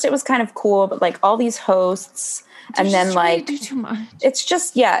 At first it was kind of cool, but like all these hosts and then like do too much. It's too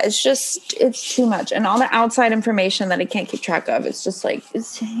much. And all the outside information that I can't keep track of. It's just like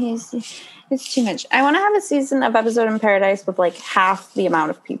it's too much. I want to have a season of Episode in Paradise with like half the amount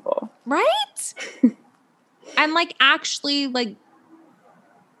of people. Right? And like actually like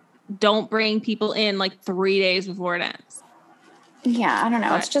don't bring people in like 3 days before it ends. Yeah, I don't know.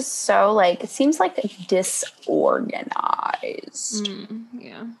 But it's just so like, it seems like disorganized.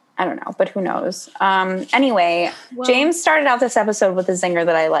 Yeah. I don't know, but who knows? Anyway, James started out this episode with a zinger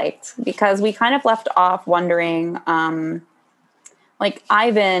that I liked because we kind of left off wondering, like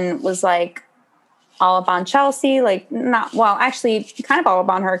Ivan was like all up on Chelsea, like actually kind of all up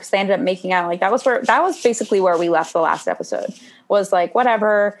on her because they ended up making out. Like that was basically where we left the last episode was like,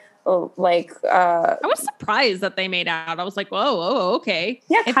 whatever. Like I was surprised that they made out. I was like, whoa, okay.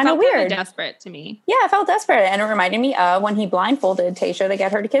 Yeah, kind of weird. Desperate to me. Yeah, it felt desperate. And it reminded me of when he blindfolded Tayshia to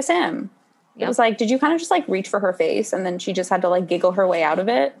get her to kiss him. Yep. It was like, did you kind of just like reach for her face and then she just had to like giggle her way out of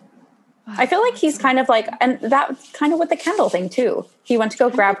it? I feel like he's kind of like, and that's kind of with the Kendall thing too. He went to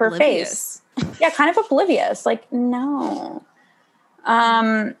go grab her face. Yeah, kind of oblivious. Like, no.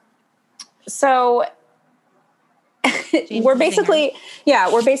 So we're basically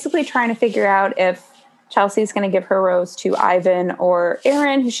trying to figure out if Chelsea's going to give her rose to Ivan or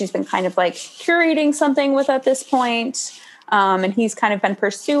Aaron, who she's been kind of like curating something with at this point. And he's kind of been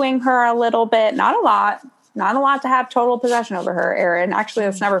pursuing her a little bit. Not a lot to have total possession over her, Aaron. Actually,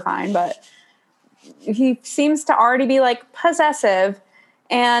 that's never fine, but he seems to already be like possessive.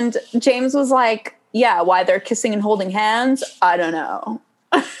 And James was like, yeah, why they're kissing and holding hands? I don't know.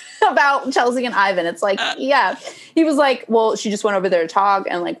 About Chelsea and Ivan. It's like, yeah. He was like, well, she just went over there to talk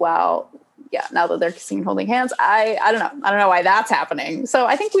and like, well, yeah, now that they're kissing and holding hands, I don't know. I don't know why that's happening. So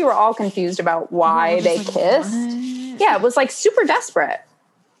I think we were all confused about why they kissed. What? Yeah, it was like super desperate.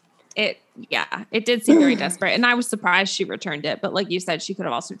 It did seem very desperate. And I was surprised she returned it. But like you said, she could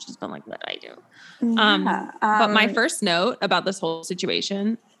have also just been like, what did I do? Yeah, but my first note about this whole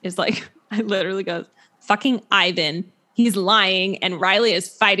situation is like, I literally goes, fucking Ivan. He's lying and Riley is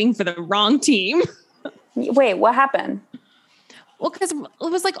fighting for the wrong team. Wait, what happened? Well, because it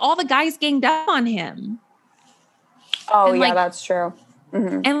was like all the guys ganged up on him. Oh, and yeah, like, that's true.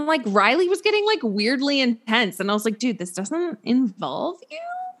 Mm-hmm. And like Riley was getting like weirdly intense. And I was like, dude, this doesn't involve you.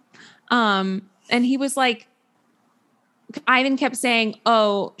 And he was like, Ivan kept saying,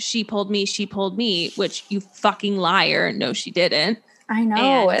 oh, she pulled me, which you fucking liar. No, she didn't. I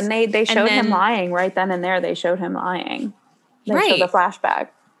know. And they showed him then lying right then and there. They showed him lying. They showed the flashback.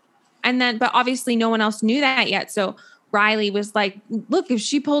 And then, but obviously no one else knew that yet. So Riley was like, look, if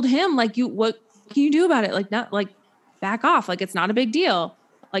she pulled him, like what can you do about it? Like, not like back off. Like, it's not a big deal.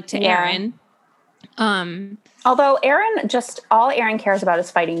 Like to Aaron. Although all Aaron cares about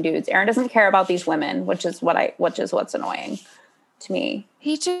is fighting dudes. Aaron doesn't care about these women, which is what's annoying to me.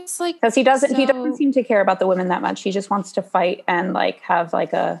 He just like, because he doesn't seem to care about the women that much. He just wants to fight and like have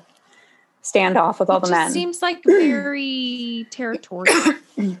like a standoff with all the men. Seems like very territorial.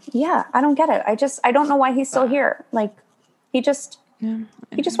 Yeah, I don't get it. I don't know why he's still here. Like he just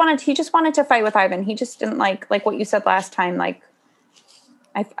wanted to fight with Ivan. He just didn't like what you said last time. Like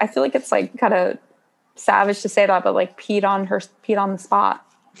I feel like it's like kind of savage to say that, but like peed on the spot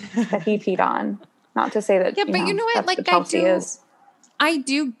that he peed on. Not to say that. Yeah, but you know what? Like I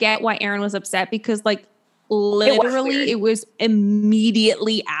do get why Aaron was upset because like literally it was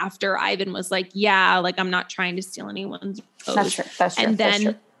immediately after Ivan was like, yeah, like I'm not trying to steal anyone's rose. That's true. And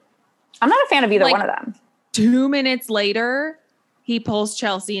then I'm not a fan of either one of them. 2 minutes later, he pulls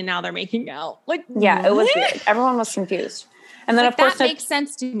Chelsea and now they're making out. Like, yeah, it was weird. Everyone was confused. And then, of course, that makes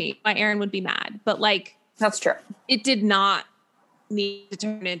sense to me why Aaron would be mad. But like, that's true. It did not need to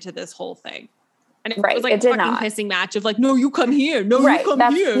turn into this whole thing. And it was like a fucking pissing match of like, no, you come here. No, you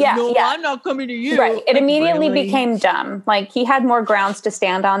come here. Yeah, no, I'm not coming to you. Right. It immediately became dumb. Like he had more grounds to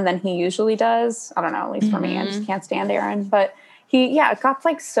stand on than he usually does. I don't know, at least for me. I just can't stand Aaron. But it got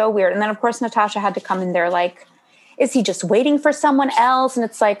like so weird. And then of course Natasha had to come in there like, is he just waiting for someone else? And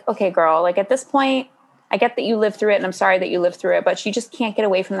it's like, okay, girl, like at this point, I get that you lived through it and I'm sorry that you lived through it, but she just can't get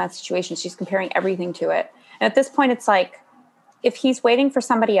away from that situation. She's comparing everything to it. And at this point, it's like, if he's waiting for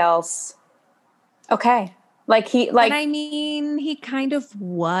somebody else, okay. Like but I mean, he kind of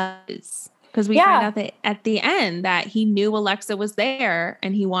was, because we find out that at the end that he knew Alexa was there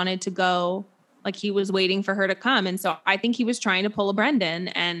and he wanted to go, like he was waiting for her to come. And so I think he was trying to pull a Brendan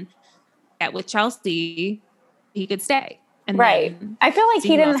and get with Chelsea, he could stay. And I feel like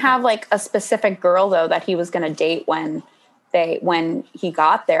he didn't have like a specific girl though that he was going to date when he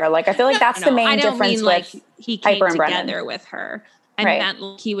got there. Like I feel like that's the main difference with he came Piper and together Brendan. with her. And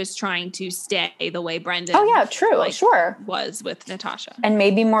that he was trying to stay the way Brendan was with Natasha. And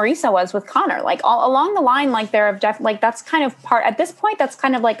maybe Maurice was with Connor. Like all along the line, like there have like that's kind of part at this point, that's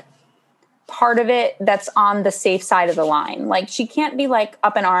kind of like part of it that's on the safe side of the line. Like she can't be like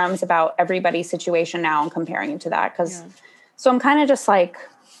up in arms about everybody's situation now and comparing it to that. So I'm kind of just like,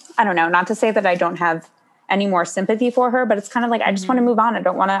 I don't know, not to say that I don't have any more sympathy for her, but it's kind of like, I just want to move on. I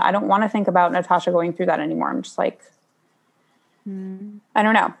don't want to think about Natasha going through that anymore. I'm just like, I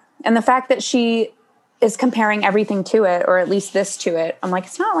don't know. And the fact that she is comparing everything to it, or at least this to it, I'm like,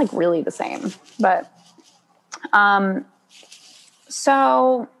 it's not like really the same. But,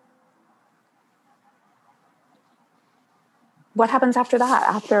 so what happens after that?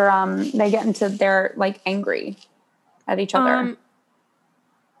 After they get into they're like angry at each other.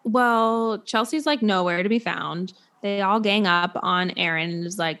 Well, Chelsea's like nowhere to be found. They all gang up on Aaron and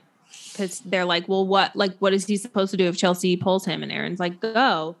is like, because they're like, well, what is he supposed to do if Chelsea pulls him? And Aaron's like,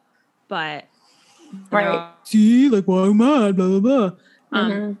 go. But see, like, why am I? Blah, blah,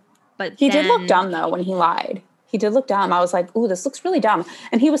 blah. But he did look dumb though when he lied. He did look dumb. I was like, ooh, this looks really dumb.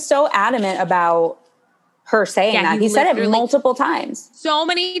 And he was so adamant about her saying that. He said it multiple times. So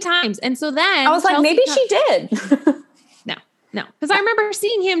many times. And so then I was like, maybe she did. No. Because I remember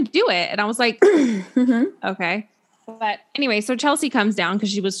seeing him do it. And I was like, okay. But anyway, so Chelsea comes down because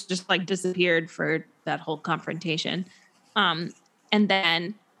she was just like disappeared for that whole confrontation. And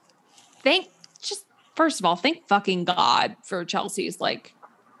then first of all, thank fucking God for Chelsea's like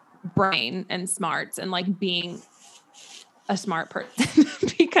brain and smarts and like being a smart person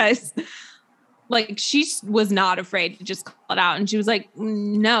because like she was not afraid to just call it out. And she was like,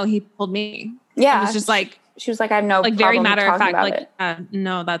 no, he pulled me. Yeah. It was just like, she was like, I have no like problem very matter of fact, like,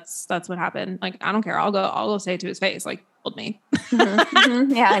 no, that's what happened. Like, I don't care. I'll go say it to his face. Like, told me. Yeah,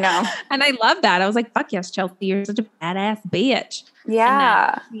 I know. And I love that. I was like, fuck yes, Chelsea, you're such a badass bitch.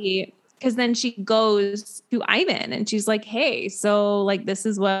 Yeah. Because then she goes to Ivan and she's like, hey, so like, this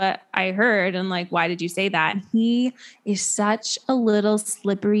is what I heard. And like, why did you say that? And he is such a little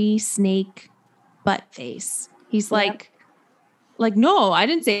slippery snake butt face. He's like, no, I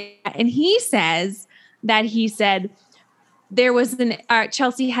didn't say that. And he says that he said there was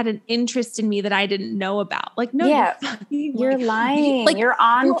Chelsea had an interest in me that I didn't know about. Like, no, you're lying. You're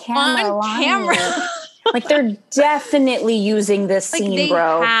on camera lying. Like they're definitely using this Like scene, they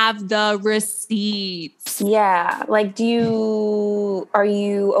bro. have the receipts. Yeah. Like, are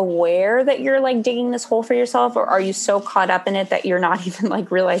you aware that you're like digging this hole for yourself, or are you so caught up in it that you're not even like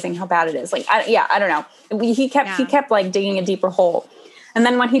realizing how bad it is? Like, I don't know. He kept like digging a deeper hole. And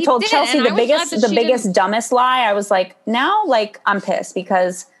then when he told did, Chelsea and the I was glad that she biggest, dumbest lie, I was like, now, like, I'm pissed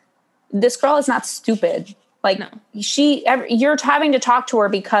because this girl is not stupid. Like you're having to talk to her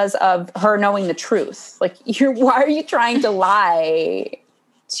because of her knowing the truth. Like why are you trying to lie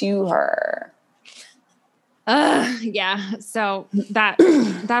to her? Yeah. So that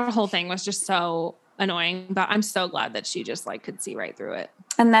whole thing was just so annoying, but I'm so glad that she just like could see right through it.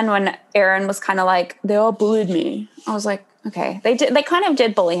 And then when Aaron was kind of like, they all bullied me, I was like, okay, they kind of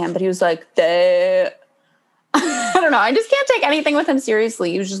did bully him, but he was like, I don't know. I just can't take anything with him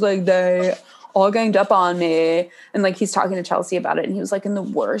seriously. He was just like, they all ganged up on me. And like, he's talking to Chelsea about it. And he was like, and the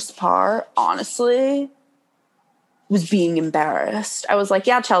worst part, honestly, was being embarrassed. I was like,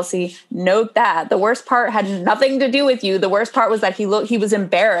 yeah, Chelsea, note that. The worst part had nothing to do with you. The worst part was that he was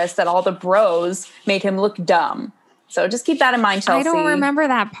embarrassed that all the bros made him look dumb. So just keep that in mind, Chelsea. I don't remember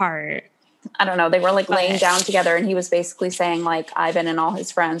that part. I don't know. They were like laying down together and he was basically saying like Ivan and all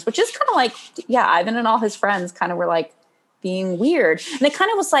his friends, which is kind of like, yeah, Ivan and all his friends kind of were like being weird. And it kind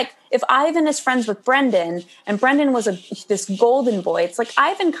of was like, if Ivan is friends with Brendan and Brendan was this golden boy, it's like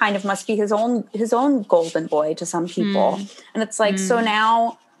Ivan kind of must be his own golden boy to some people. And it's like, so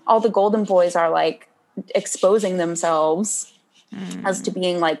now all the golden boys are like exposing themselves as to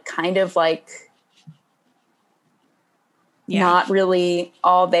being like, kind of like not really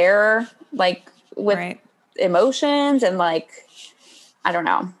all there, like with emotions and like, I don't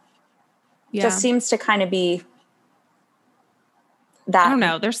know. Just seems to kind of be that. I don't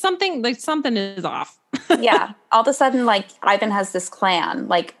know. There's something is off. Yeah. All of a sudden, like Ivan has this clan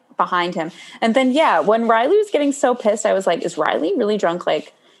like behind him. And then, when Riley was getting so pissed, I was like, is Riley really drunk?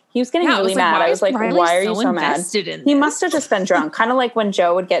 Like he was getting really mad. I was like, why are you so mad? He must have just been drunk. Kind of like when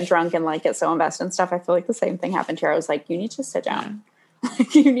Joe would get drunk and like get so invested in stuff. I feel like the same thing happened here. I was like, you need to sit down.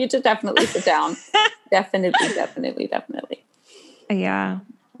 You need to definitely sit down. Definitely. Yeah.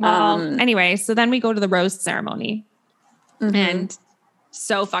 Well, anyway, so then we go to the rose ceremony and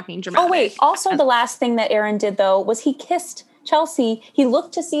so fucking dramatic. Oh, wait. Also, the last thing that Aaron did, though, was he kissed Chelsea. He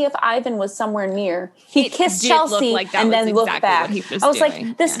looked to see if Ivan was somewhere near. He kissed Chelsea and then looked back. I was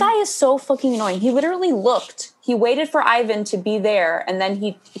like, this guy is so fucking annoying. He literally looked. He waited for Ivan to be there, and then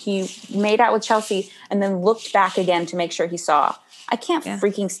he made out with Chelsea and then looked back again to make sure he saw. I can't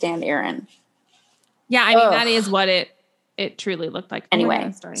freaking stand Aaron. Yeah, I mean, that is what it truly looked like.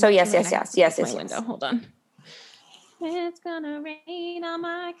 Anyway, so yes. Window. Hold on. It's gonna rain on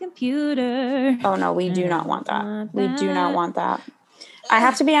my computer. Oh no, we do not want that. We do not want that. I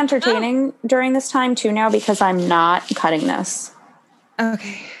have to be entertaining during this time too now because I'm not cutting this.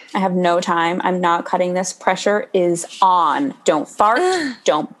 Okay. I have no time. I'm not cutting this. Pressure is on. Don't fart.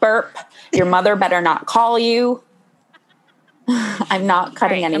 Don't burp. Your mother better not call you. I'm not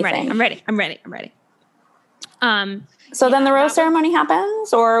cutting anything. I'm ready. So then the rose ceremony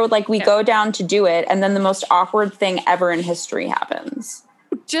happens, or like we go down to do it, and then the most awkward thing ever in history happens.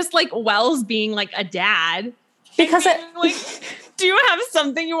 Just like Wells being like a dad. Because do you have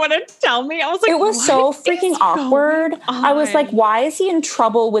something you want to tell me? I was like, it was so freaking awkward. I was like, why is he in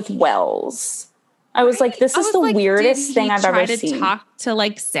trouble with Wells? I was like, this is the weirdest thing I've ever seen. Talk to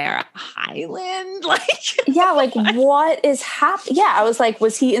like Sarah Hyland, like like what is happening? Yeah, I was like,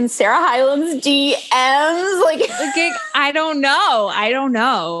 was he in Sarah Hyland's DMs? Like I don't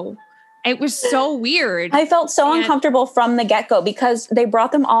know. It was so weird. I felt so uncomfortable from the get-go because they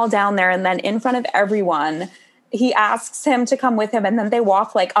brought them all down there, and then in front of everyone, he asks him to come with him, and then they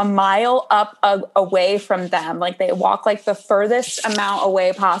walk like a mile away from them. Like they walk like the furthest amount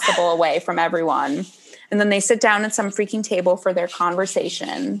away possible away from everyone. And then they sit down at some freaking table for their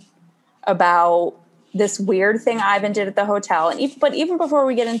conversation about this weird thing Ivan did at the hotel. But even before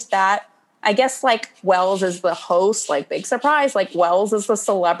we get into that, I guess like Wells is the host, like big surprise, like Wells is the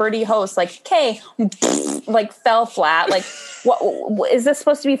celebrity host, like, okay, like fell flat. Like, what is this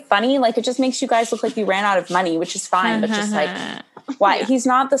supposed to be funny? Like, it just makes you guys look like you ran out of money, which is fine. But just like, why? Yeah. He's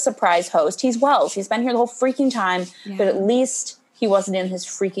not the surprise host. He's Wells. He's been here the whole freaking time, but at least he wasn't in his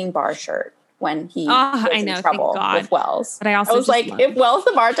freaking bar shirt when he was in trouble with Wells. But I was like, if Wells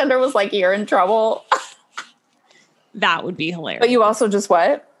the bartender was like, you're in trouble. That would be hilarious. But you also just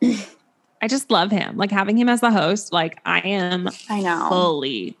what? I just love him. Like having him as the host, like I know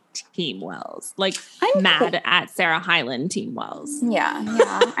fully Team Wells. Like I'm mad at Sarah Hyland Team Wells. Yeah.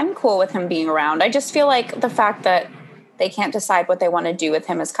 I'm cool with him being around. I just feel like the fact that they can't decide what they want to do with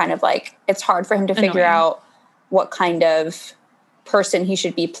him is kind of like, it's hard for him to figure out what kind of person he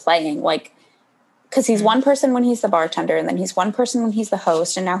should be playing. Like, because he's one person when he's the bartender, and then he's one person when he's the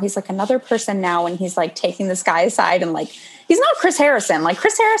host, and now he's like another person now when he's like taking this guy aside, and like he's not Chris Harrison. Like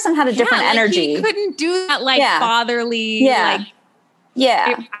Chris Harrison had a different energy. He couldn't do that like fatherly. Yeah.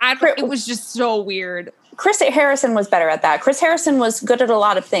 It was just so weird. Chris Harrison was better at that. Chris Harrison was good at a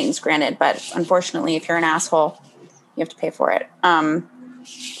lot of things, granted, but unfortunately, if you're an asshole, you have to pay for it.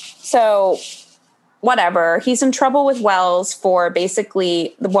 So whatever. He's in trouble with Wells for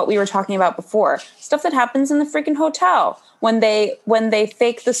basically what we were talking about before. Stuff that happens in the freaking hotel. When they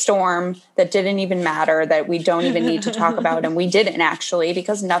fake the storm that didn't even matter, that we don't even need to talk about, and we didn't actually,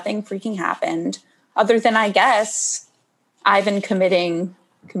 because nothing freaking happened. Other than, I guess, Ivan committing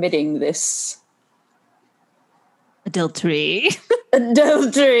this adultery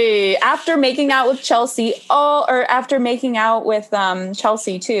after making out with Chelsea after making out with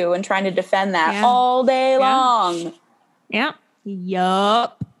Chelsea too, and trying to defend that all day long.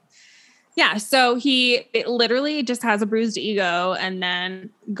 Yup. Yeah, so it literally just has a bruised ego, and then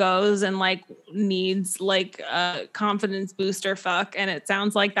goes and like needs like a confidence booster fuck, and it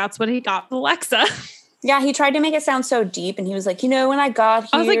sounds like that's what he got with Alexa. Yeah, he tried to make it sound so deep, and he was like, when I got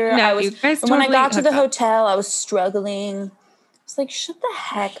here, when I got to the hotel, I was struggling. I was like, shut the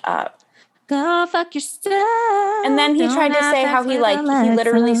heck up. Go fuck yourself. And then he tried to say how he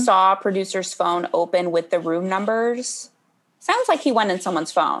literally saw a producer's phone open with the room numbers. Sounds like he went in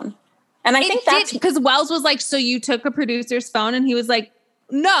someone's phone. And I think that's because Wells was like, so you took a producer's phone? And he was like,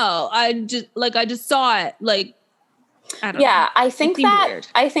 no, I just saw it. Like, I don't know. I think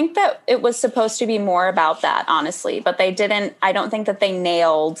that it was supposed to be more about that, honestly, but they didn't. I don't think that they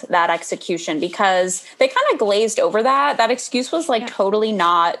nailed that execution, because they kind of glazed over that. That excuse was like totally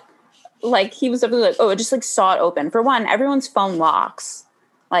not like, he was like, oh, I just like saw it open. For one, everyone's phone locks.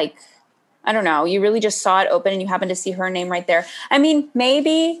 Like, I don't know. You really just saw it open and you happened to see her name right there. I mean,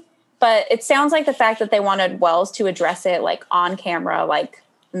 maybe, but it sounds like the fact that they wanted Wells to address it like on camera, like,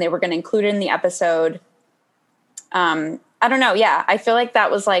 and they were going to include it in the episode. I don't know. Yeah. I feel like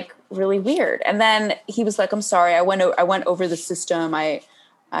that was like really weird. And then he was like, I'm sorry. I went over the system. I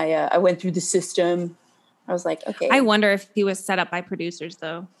went through the system. I was like, okay. I wonder if he was set up by producers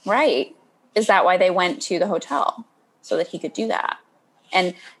though. Right. Is that why they went to the hotel? So that he could do that?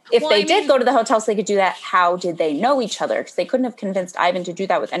 And if they did go to the hotel so they could do that, how did they know each other? Because they couldn't have convinced Ivan to do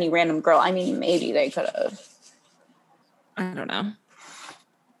that with any random girl. I mean, maybe they could have. I don't know.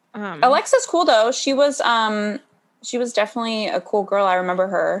 Alexa's cool though. She was definitely a cool girl. I remember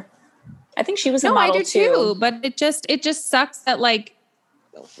her. I think she was a model too. But it just sucks that like,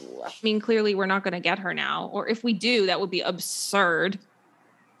 I mean, clearly we're not going to get her now. Or if we do, that would be absurd.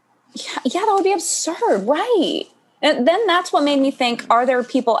 Yeah, that would be absurd. Right. And then that's what made me think, are there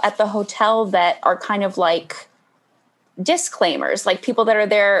people at the hotel that are kind of like disclaimers, like people that are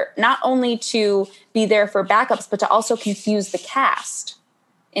there not only to be there for backups, but to also confuse the cast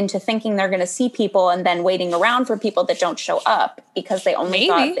into thinking they're going to see people and then waiting around for people that don't show up because they only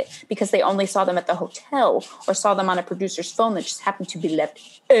saw them at the hotel or saw them on a producer's phone that just happened to be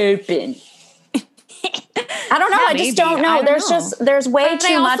left open. I don't know. I just don't know. There's way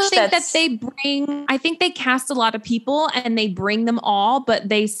too much. I think they cast a lot of people and they bring them all, but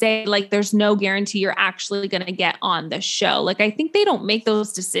they say like, there's no guarantee you're actually going to get on the show. Like, I think they don't make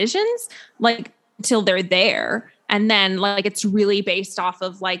those decisions like until they're there. And then like, it's really based off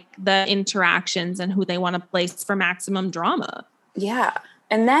of like the interactions and who they want to place for maximum drama. Yeah.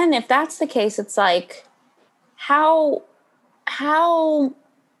 And then if that's the case, it's like, how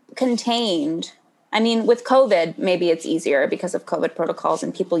contained. I mean, with COVID, maybe it's easier because of COVID protocols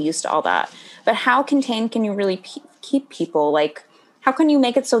and people used to all that. But how contained can you really keep people? Like, how can you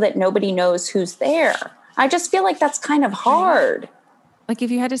make it so that nobody knows who's there? I just feel like that's kind of hard. Like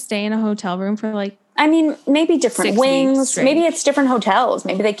if you had to stay in a hotel room for like, I mean, maybe different wings. Maybe it's different hotels.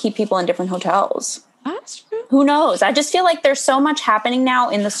 Maybe they keep people in different hotels. That's true. Who knows? I just feel like there's so much happening now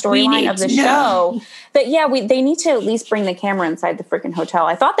in the storyline of the show that, they need to at least bring the camera inside the freaking hotel.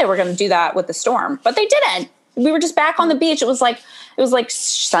 I thought they were going to do that with the storm, but they didn't. We were just back on the beach. It was like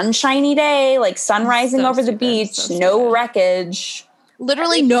sunshiny day, like sun rising over the beach, no wreckage.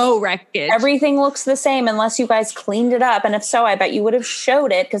 Literally no wreckage. Everything looks the same unless you guys cleaned it up. And if so, I bet you would have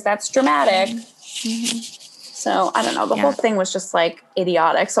showed it because that's dramatic. Mm-hmm. So I don't know. The whole thing was just like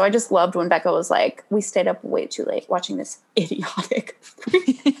idiotic. So I just loved when Becca was like, we stayed up way too late watching this idiotic.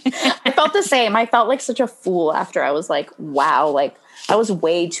 I felt the same. I felt like such a fool after. I was like, wow, like I was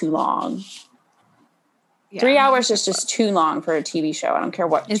way too long. Yeah, 3 hours is just too long for a TV show. I don't care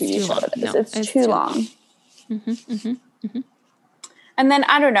what TV show it is. It's too long. Mm-hmm, mm-hmm. And then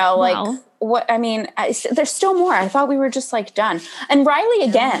I don't know, like Well. what I mean. There's still more. I thought we were just like done. And Riley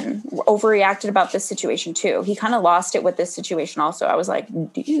again overreacted about this situation too. He kind of lost it with this situation. Also, I was like,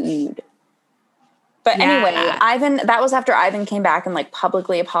 dude. But anyway, Ivan. That was after Ivan came back and like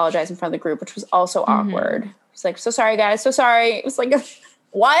publicly apologized in front of the group, which was also awkward. He's like, "So sorry, guys. So sorry." It was like,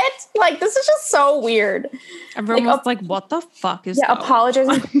 what? Like this is just so weird. Everyone was like, what the fuck is that?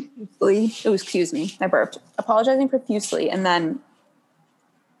 Apologizing profusely. Oh, excuse me. I burped. Apologizing profusely. And then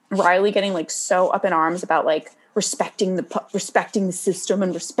Riley getting like so up in arms about like respecting the system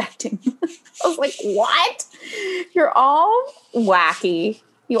and respecting. I was like, what? You're all wacky.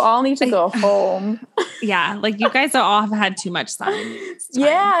 You all need to go home. Yeah, like you guys all have had too much sun.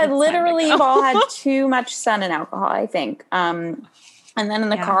 Yeah, literally you've all had too much sun and alcohol, I think. And then in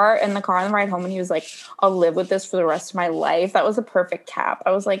the car on the ride home, when he was like, I'll live with this for the rest of my life. That was a perfect cap.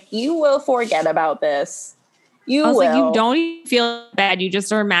 I was like, you will forget about this. You will. Like, you don't even feel bad. You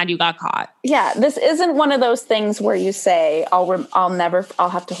just are mad you got caught. Yeah. This isn't one of those things where you say, I'll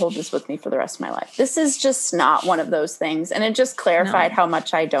have to hold this with me for the rest of my life. This is just not one of those things. And it just clarified how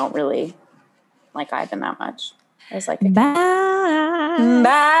much I don't really like Ivan that much. I was like, bye.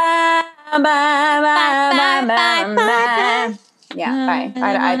 Bye, bye, bye, bye, bye. Yeah, bye.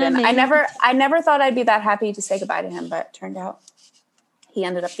 Bye to Ivan. I never thought I'd be that happy to say goodbye to him, but it turned out he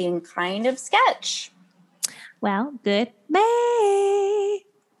ended up being kind of sketch. Well, goodbye.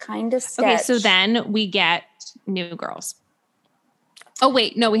 Kind of sketch. Okay, so then we get new girls. Oh,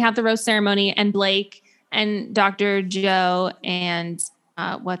 wait. No, we have the rose ceremony and Blake and Dr. Joe and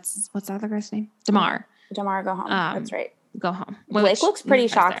what's the other guy's name? Damar. Damar, go home. That's right. Go home. Blake looks pretty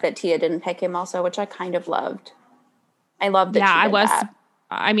shocked that Tia didn't pick him also, which I kind of loved. I loved that she did that.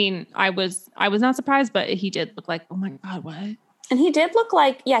 I mean, I was not surprised, but he did look like, oh my God, what? And he did look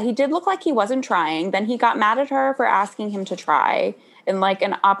like he wasn't trying. Then he got mad at her for asking him to try. And like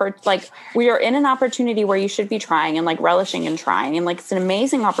we are in an opportunity where you should be trying and like relishing and trying. And like, it's an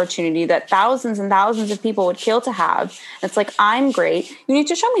amazing opportunity that thousands and thousands of people would kill to have. And it's like, I'm great. You need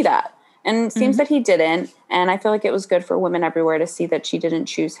to show me that. And it seems that he didn't. And I feel like it was good for women everywhere to see that she didn't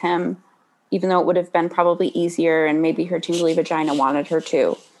choose him, even though it would have been probably easier and maybe her tingly vagina wanted her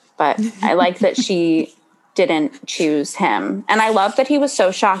to. But I like that she didn't choose him. And I love that he was so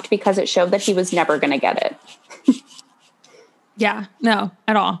shocked because it showed that he was never going to get it. Yeah, no,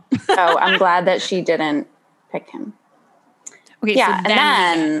 at all. So I'm glad that she didn't pick him. Okay, yeah, so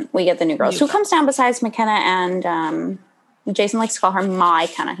then we get the new girls. Who comes down besides McKenna and Jason likes to call her My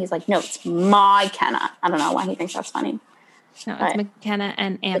Kenna. He's like, no, it's My Kenna. I don't know why he thinks that's funny. No, it's McKenna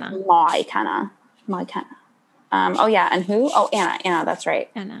and Anna. My Kenna. Oh, yeah. And who? Oh, Anna, that's right.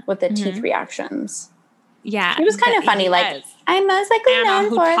 Anna. With the teeth reactions. Yeah. It was kind of funny. Like, I'm most likely Anna known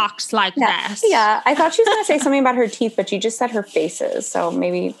who for... talks like this. Yeah. I thought she was going to say something about her teeth, but she just said her faces. So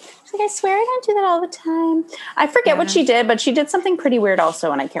maybe... She's like, I swear I don't do that all the time. I forget what she did, but she did something pretty weird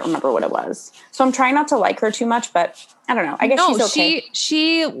also, and I can't remember what it was. So I'm trying not to like her too much, but I don't know. I guess she's okay.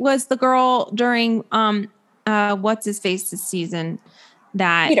 She was the girl during... what's his face this season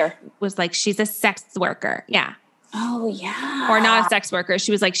that Peter was like, she's a sex worker. Yeah. Oh yeah. Or not a sex worker.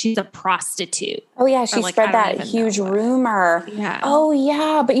 She was like, she's a prostitute. Oh yeah. She spread that huge rumor. Yeah. Oh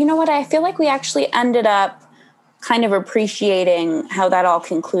yeah. But you know what? I feel like we actually ended up kind of appreciating how that all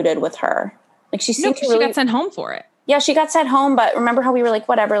concluded with her. Like she seemed to really... she got sent home for it. Yeah. She got sent home, but remember how we were like,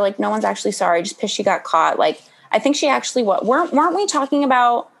 whatever, like no one's actually sorry. Just pissed she got caught. Like, I think she actually, weren't we talking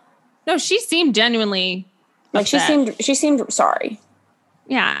about? No, she seemed genuinely like upset. She seemed sorry.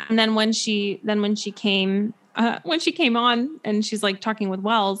 Yeah. And then when she came on and she's like talking with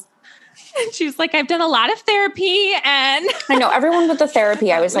Wells and she's like, I've done a lot of therapy and I know everyone with the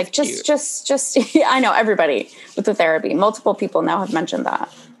therapy. I was like, just, I know everybody with the therapy. Multiple people now have mentioned that.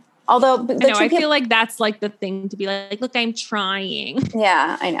 Although I feel like that's like the thing to be like, look, I'm trying.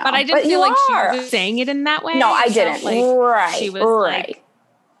 Yeah, I know. But I didn't feel like she was saying it in that way. No, I didn't. Like, right. She was like,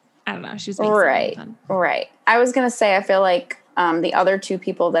 I don't know. She was being right. Right. I was going to say, I feel like the other two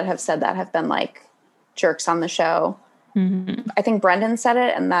people that have said that have been like jerks on the show. Mm-hmm. I think Brendan said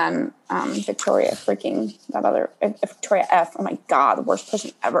it, and then Victoria Victoria F. Oh my God, the worst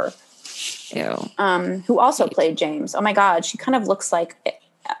person ever. Ew. Who also played James. Oh my God, she kind of looks like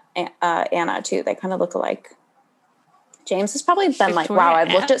Anna too. They kind of look alike. James has probably been like, wow,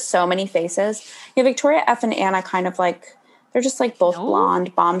 I've looked at so many faces. Yeah, Victoria F. and Anna kind of like, they're just like both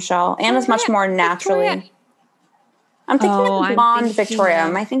blonde, bombshell. Anna's much more naturally. Victoria. I'm thinking of blonde Victoria.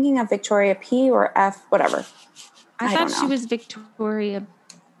 Am I thinking of Victoria P or F? Whatever. I thought she was Victoria.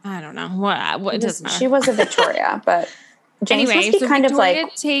 I don't know. What doesn't matter. She was a Victoria, but James must be kind of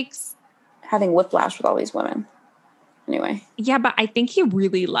like takes having whiplash with all these women. Anyway. Yeah, but I think he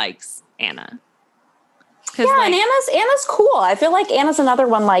really likes Anna. Yeah, and Anna's cool. I feel like Anna's another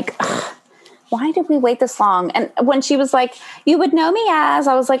one like, ugh, why did we wait this long? And when she was like, you would know me as,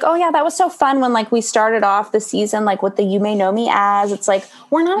 I was like, oh yeah, that was so fun when like we started off the season like with the you may know me as. It's like,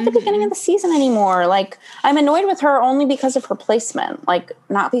 we're not at the beginning of the season anymore. Like, I'm annoyed with her only because of her placement, like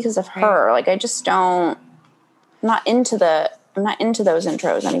not because of her. Like, I just don't, I'm not into those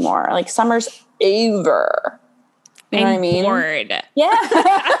intros anymore. Like, summer's over. You know what I mean? Bored. Yeah.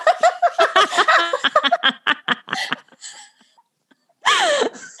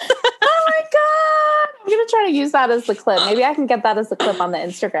 Oh my God. I'm going to try to use that as the clip. Maybe I can get that as the clip on the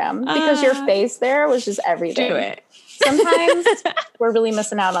Instagram because your face there was just everything. Do it. Sometimes we're really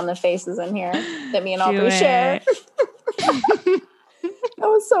missing out on the faces in here that me and Aubrey share. That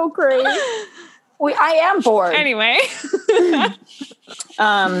was so great. I am bored. Anyway.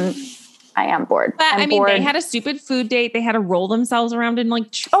 I am bored. But I'm I mean, bored. they had a stupid food date. They had to roll themselves around in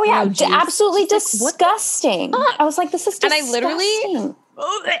like oh yeah, juice. absolutely Just like, disgusting. I was like, this is disgusting. And I literally,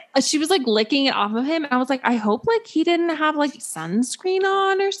 she was like licking it off of him. And I was like, I hope like he didn't have like sunscreen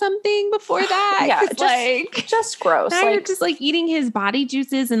on or something before that. Yeah, just gross. Now you're just like eating his body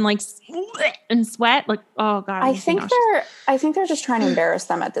juices and like and sweat. Like, oh God. I think they're just trying to embarrass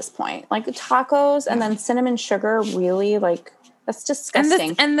them at this point. Like tacos and then cinnamon sugar, really like. That's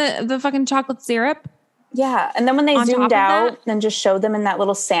disgusting. And the fucking chocolate syrup. Yeah. And then when they zoomed out that, and just showed them in that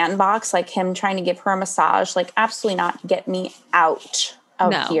little sandbox, like him trying to give her a massage, like absolutely not, get me out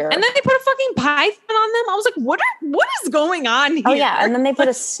of here. And then they put a fucking python on them. I was like, what is going on here? Oh yeah. And then they put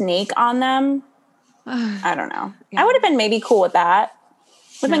a snake on them. I don't know. Yeah. I would have been maybe cool with that.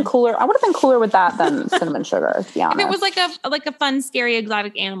 Would have been cooler. I would have been cooler with that than cinnamon sugar, to be honest. If it was like a fun, scary,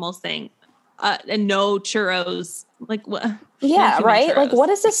 exotic animals thing. And no churros. Like what? Yeah, right? Churros. Like, what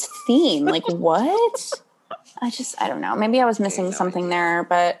is this theme? Like, what? I don't know. Maybe I was missing something there,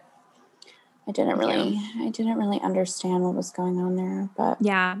 but I didn't really understand what was going on there. But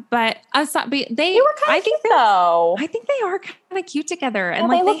yeah, but they were kind of cute, though. I think they are kind of cute together, and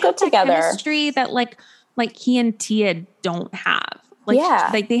like they look good together. Chemistry that like he and Tia don't have. Like,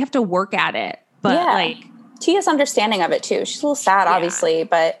 like they have to work at it, but like Tia's understanding of it too. She's a little sad, obviously,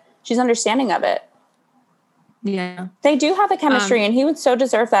 but she's understanding of it. Yeah. They do have a chemistry and he would so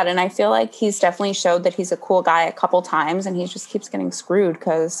deserve that. And I feel like he's definitely showed that he's a cool guy a couple times and he just keeps getting screwed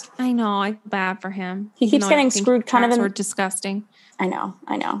because I know. I feel bad for him. He keeps getting screwed kind of in. We're disgusting. I know.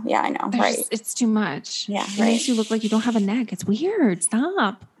 Yeah, I know. Right. It's too much. Yeah. It makes you look like you don't have a neck. It's weird.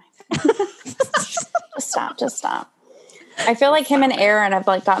 Stop. Just stop. I feel like him and Aaron have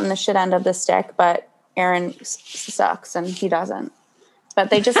like gotten the shit end of the stick, but Aaron sucks and he doesn't. But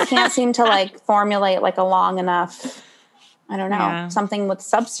they just can't seem to like formulate like a long enough, I don't know, something with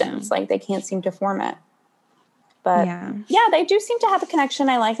substance. Like they can't seem to form it. But yeah, they do seem to have a connection.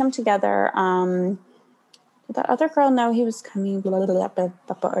 I like them together. Did that other girl know he was coming? Blah, blah, blah,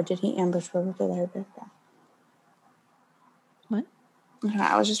 blah, or did he ambush her? What? I don't know.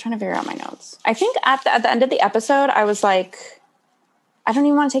 I was just trying to figure out my notes. I think at the end of the episode, I was like, I don't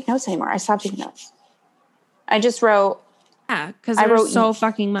even want to take notes anymore. I stopped taking notes. I just wrote. Yeah, because I wrote so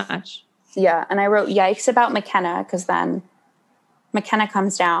fucking much. Yeah, and I wrote yikes about McKenna because then McKenna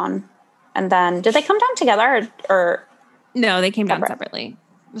comes down, and then did they come down together or no? They came down separately.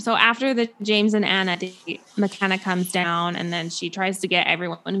 So after the James and Anna date, McKenna comes down, and then she tries to get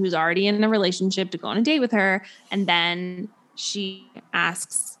everyone who's already in a relationship to go on a date with her, and then she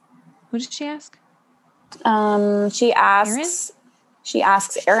asks, "Who did she ask?" She asks. Aaron? She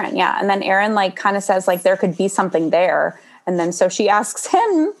asks Aaron, yeah, and then Aaron like kind of says like there could be something there. And then so she asks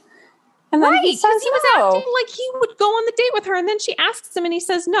him, and then he says he was acting like he would go on the date with her, and then she asks him, and he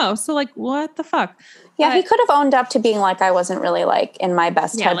says no. So like, what the fuck? Yeah, he could have owned up to being like, I wasn't really like in my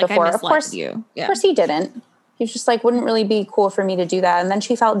best head like before. Of course, of course he didn't. He was just like, wouldn't really be cool for me to do that. And then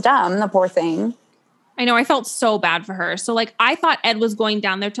she felt dumb, the poor thing. I know. I felt so bad for her. So like, I thought Ed was going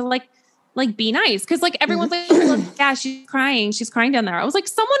down there to like be nice because like everyone's like, yeah, she's crying down there. I was like,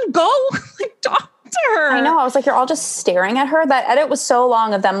 someone go like talk to her. I know. I was like, you're all just staring at her. That edit was so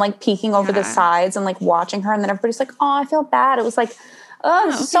long of them like peeking over the sides and like watching her, and then everybody's like, oh, I feel bad. It was like,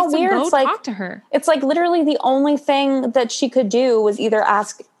 it's so weird. It's like talk to her. It's like literally the only thing that she could do was either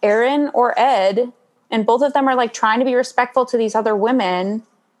ask Aaron or Ed, and both of them are like trying to be respectful to these other women,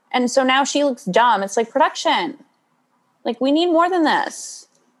 and so now she looks dumb. It's like production. Like we need more than this.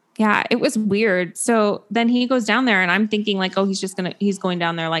 Yeah, it was weird. So then he goes down there, and I'm thinking like, oh, he's going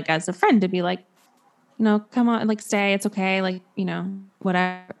down there like as a friend to be like, you know, come on, like stay, it's okay, like, you know,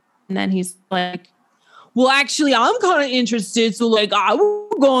 whatever. And then he's like, well, actually, I'm kind of interested, so like I will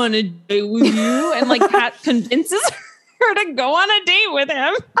go on a date with you. And like Pat convinces her her to go on a date with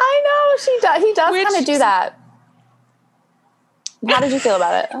him. I know she does. He does Which- kind of do that. How did you feel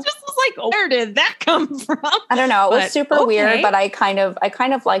about it? It just was like, where did that come from? I don't know. It was But, super weird, okay. but I kind of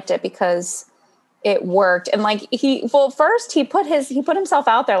liked it because it worked. And like first he put himself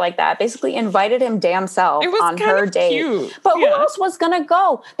out there like that, basically invited him damn self It was on kind her of date. cute. But who Yeah. else was gonna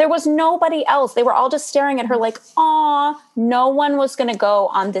go? There was nobody else. They were all just staring at her like, aw, no one was gonna go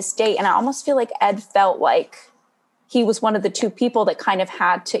on this date. And I almost feel like Ed felt like he was one of the two people that kind of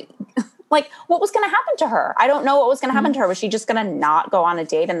had to like, what was going to happen to her? I don't know what was going to happen to her. Was she just going to not go on a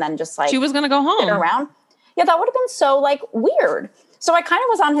date and then just like She was going to go sit home. around? Yeah, that would have been so like weird. So I kind of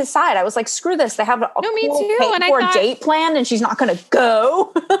was on his side. I was like, screw this. They have a me cool too. paid And I for thought- date planned and she's not going to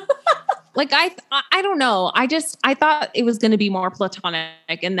go. Like, I don't know. I thought it was going to be more platonic.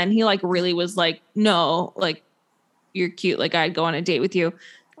 And then he like really was like, no, like you're cute. Like I'd go on a date with you.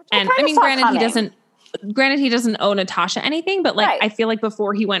 And kind I of mean, saw granted, he doesn't owe Natasha anything, but like, Right. I feel like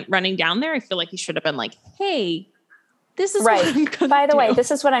before he went running down there, I feel like he should have been like, hey, this is Right. what I'm gonna By the way, do.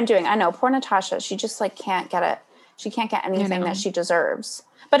 this is what I'm doing. I know, poor Natasha. She just like can't get it. She can't get anything know. that she deserves.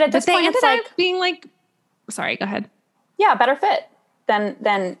 But at But this they point, ended it's like, up being like, sorry, go ahead. yeah, better fit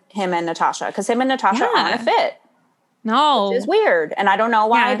than him and Natasha. Because him and Natasha Yeah. aren't a fit. No, Is weird. And I don't know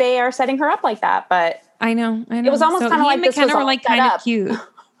why Yeah. they are setting her up like that. But I know. it was almost kind of he like and this was McKenna all were like set kind of up. cute.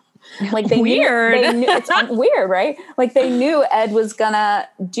 Like they Weird. Knew, it's weird, right? Like they knew Ed was gonna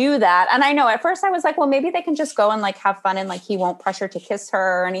do that. And I know at first I was like, well, maybe they can just go and like have fun and like he won't pressure to kiss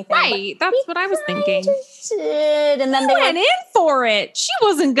her or anything. Right. That's what I was thinking. Did. And then He they went in for it. She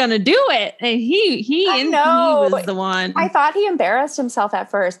wasn't gonna do it. And he I and know. he was the one. I thought he embarrassed himself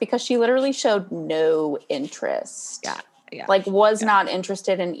at first because she literally showed no interest. Yeah. Like was not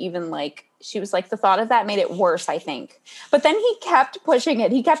interested in even like she was like the thought of that made it worse, I think. But then he kept pushing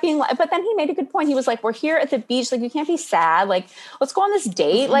it. He kept being like, but then he made a good point. He was like, we're here at the beach. Like, you can't be sad. Like, let's go on this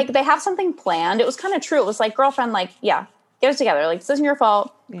date. Mm-hmm. Like, they have something planned. It was kind of true. It was like, girlfriend, like, yeah, get it together. Like, this isn't your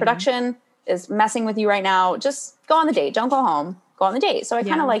fault. Yeah. Production is messing with you right now. Just go on the date. Don't go home. Go on the date. So I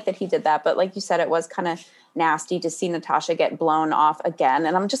kind Yeah. of like that he did that. But like you said, it was kind of nasty to see Natasha get blown off again.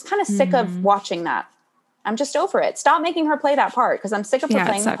 And I'm just kind of sick Mm-hmm. of watching that. I'm just over it. Stop making her play that part because I'm sick of her Yeah, it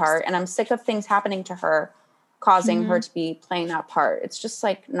playing the sucks. part and I'm sick of things happening to her, causing her to be playing that part. It's just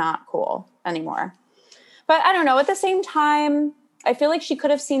like not cool anymore. But I don't know. At the same time, I feel like she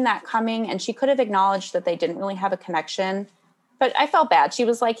could have seen that coming and she could have acknowledged that they didn't really have a connection. But I felt bad. She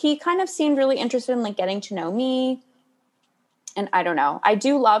was like, he kind of seemed really interested in like getting to know me. And I don't know. I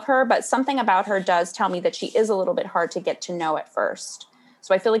do love her, but something about her does tell me that she is a little bit hard to get to know at first.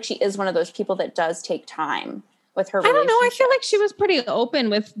 So I feel like she is one of those people that does take time with her I don't know. I feel like relationships. she was pretty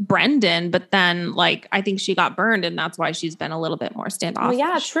open with Brendan, but then like I think she got burned and that's why she's been a little bit more standoffish. Well,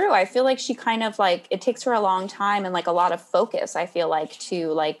 yeah, true. I feel like she kind of like, it takes her a long time and like a lot of focus, I feel like, to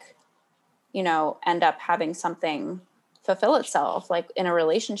like, you know, end up having something fulfill itself. Like in a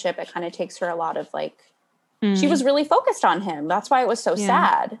relationship, it kind of takes her a lot of like, she was really focused on him. That's why it was so Yeah.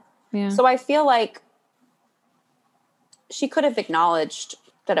 sad. Yeah. So I feel like she could have acknowledged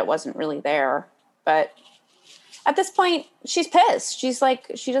that it wasn't really there. But at this point, she's pissed. She's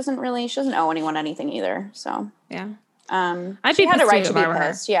like, she doesn't owe anyone anything either. So yeah. I'd be she had a pissed right too to if be I were her.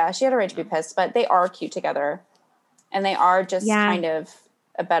 pissed. Yeah, she had a right to be pissed, but they are cute together. And they are just Yeah. kind of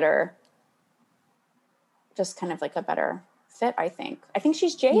a better fit, I think. I think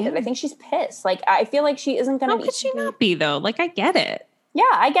she's jaded. Yeah. I think she's pissed. Like, I feel like she isn't going to How be. could she not be though? Like I get it. Yeah,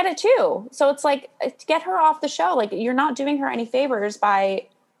 I get it too. So it's like, to get her off the show, like, you're not doing her any favors by,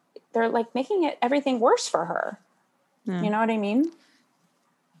 they're like making it everything worse for her. Yeah. You know what I mean?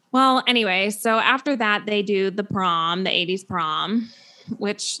 Well, anyway, so after that they do the prom, the 80s prom,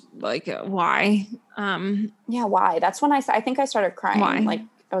 which like why? Yeah, why? That's when I think I started crying. Why? Like,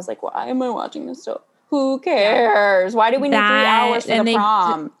 I was like, why am I watching this show? Who cares? Why do we need 3 hours for and the they-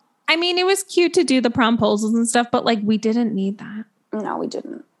 prom? I mean, it was cute to do the promposals and stuff, but like we didn't need that. No, we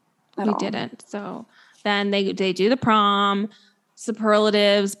didn't. At We all. didn't. So then they do the prom,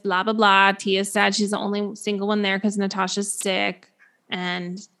 superlatives, blah blah blah. Tia's sad she's the only single one there because Natasha's sick.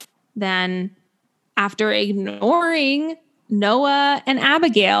 And then after ignoring Noah and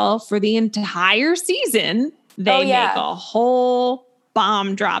Abigail for the entire season, they Oh, yeah. make a whole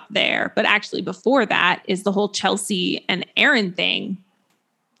bomb drop there. But actually before that is the whole Chelsea and Aaron thing.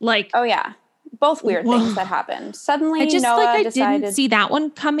 Like Oh yeah, both weird Whoa. things that happened. Suddenly, I just Noah like I decided. didn't see that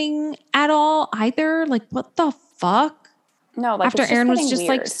one coming at all either. Like what the fuck? No, like After it's just Aaron was getting just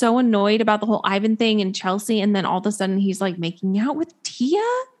like weird. so annoyed about the whole Ivan thing and Chelsea, and then all of a sudden he's like making out with Tia.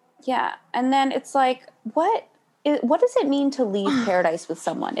 Yeah, and then it's like, what? what does it mean to leave paradise with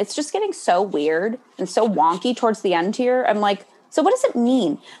someone? It's just getting so weird and so wonky towards the end here. I'm like, so what does it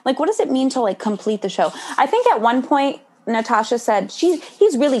mean? Like, what does it mean to like complete the show? I think at one point Natasha said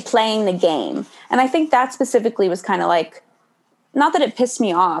he's really playing the game. And I think that specifically was kind of like, not that it pissed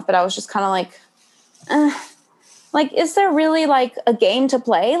me off, but I was just kind of like, is there really like a game to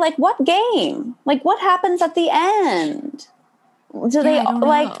play? Like what game? Like what happens at the end? Do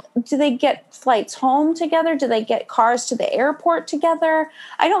they get flights home together? Do they get cars to the airport together?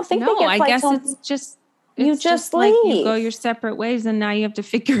 I don't think they get flights home. It's just leave. Like you go your separate ways and now you have to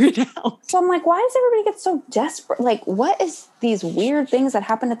figure it out. So I'm like, why does everybody get so desperate? Like, what is these weird things that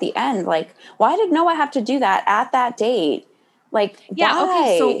happen at the end? Like, why did Noah have to do that at that date? Like,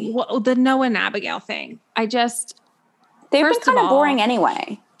 why? Okay, so the Noah and Abigail thing. They've been kind of boring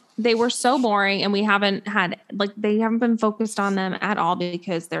anyway. They were so boring and we haven't had, like, they haven't been focused on them at all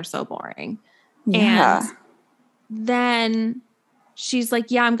because they're so boring. Yeah. And then she's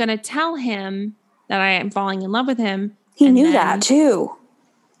like, yeah, I'm going to tell him that I am falling in love with him. He knew that too.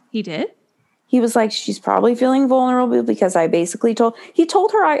 He did? He was like, she's probably feeling vulnerable because I basically he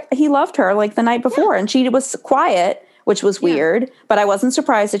told her he loved her like the night before and she was quiet, which was weird, but I wasn't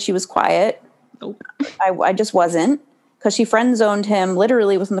surprised that she was quiet. Nope. I just wasn't. Because she friend zoned him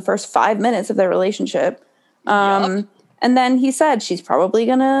literally within the first 5 minutes of their relationship. And then he said she's probably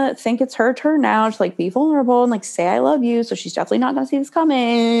going to think it's her turn now to like be vulnerable and like say I love you. So she's definitely not going to see this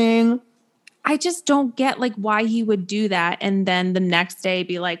coming. I just don't get like why he would do that. And then the next day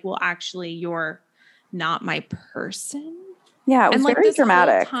be like, well, actually, you're not my person. Yeah, it was like very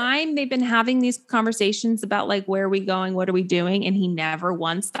dramatic. Whole time they've been having these conversations about like, where are we going? What are we doing? And he never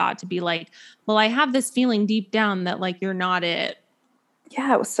once thought to be like, well, I have this feeling deep down that like, you're not it.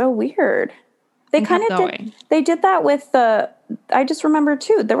 Yeah, it was so weird. They kind of did that with I just remember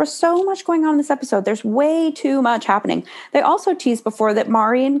too, there was so much going on in this episode. There's way too much happening. They also teased before that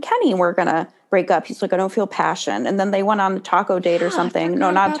Mari and Kenny were going to break up. He's like, I don't feel passion. And then they went on a taco date or something.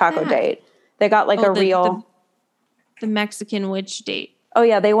 No, not a taco date. They got like the Mexican witch date. Oh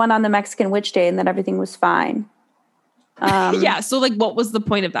yeah, they went on the Mexican witch date and then everything was fine. Yeah, so like what was the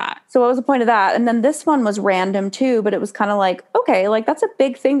point of that? So what was the point of that? And then this one was random too, but it was kind of like, okay, like that's a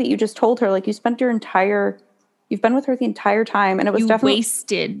big thing that you just told her. Like you've been with her the entire time and it was definitely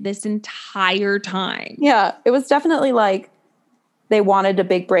wasted this entire time. Yeah, it was definitely like they wanted a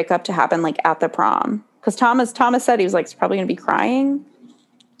big breakup to happen like at the prom. Because Thomas said he was like, he's probably going to be crying.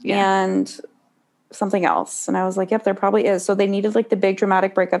 Yeah. And something else. And I was like, yep, there probably is. So they needed like the big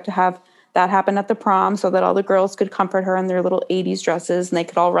dramatic breakup to have that happen at the prom so that all the girls could comfort her in their little 80s dresses and they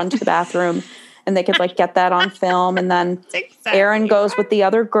could all run to the bathroom and they could like get that on film. And then Aaron goes with the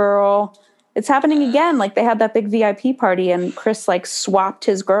other girl. It's happening again. Like they had that big VIP party and Chris like swapped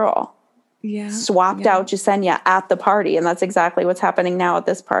his girl. Yeah. Swapped out Jasenia at the party. And that's exactly what's happening now at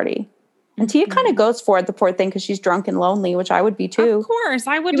this party. And Tia kind of goes for it, the poor thing, because she's drunk and lonely, which I would be too. Of course,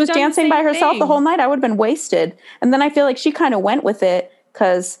 I would. She was dancing by herself the whole night. I would have been wasted. And then I feel like she kind of went with it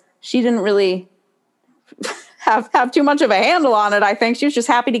because she didn't really have too much of a handle on it. I think she was just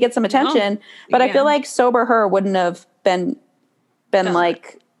happy to get some attention. But I feel like sober her wouldn't have been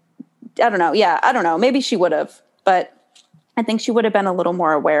like, I don't know. Yeah, I don't know. Maybe she would have, but I think she would have been a little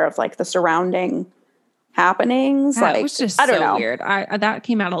more aware of like the surrounding happenings. That like was just I don't know. Weird. That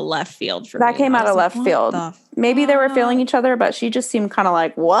came out of left field for me. That came out of left field. Maybe they were feeling each other, but she just seemed kind of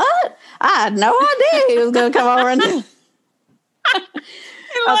like, what? I had no idea he was going to come over and do.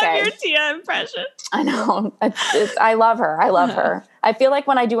 I love your Tia impression. I know. I love her. I love her. I feel like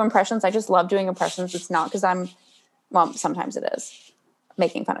when I do impressions, I just love doing impressions. It's not because sometimes it is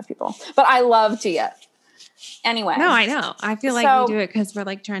making fun of people, but I love Tia. Anyway. No, I know. I feel like we do it because we're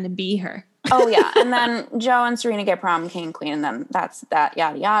like trying to be her. Oh yeah. And then Joe and Serena get prom king and queen, and then that's that,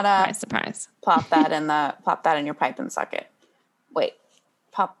 yada yada. Surprise. Plop that in your pipe and suck it. Wait.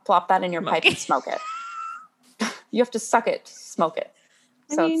 Plop that in your pipe and smoke it. You have to suck it to smoke it.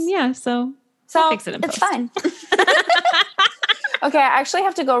 So fix it in it's post. fine. Okay, I actually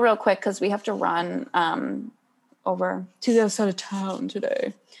have to go real quick because we have to run over to the other side of town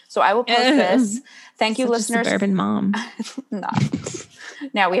today. So I will post this. Thank you, listeners. A suburban mom.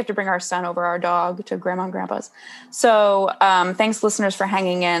 Now we have to bring our son over, our dog, to grandma and grandpa's. So thanks, listeners, for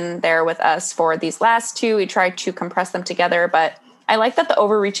hanging in there with us for these last two. We tried to compress them together, but I like that the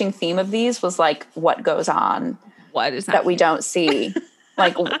overreaching theme of these was like what goes on. What is that we don't see?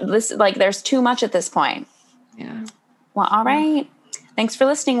 Like this, like there's too much at this point. Yeah. Well, all right. Thanks for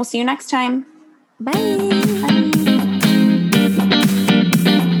listening. We'll see you next time. Bye.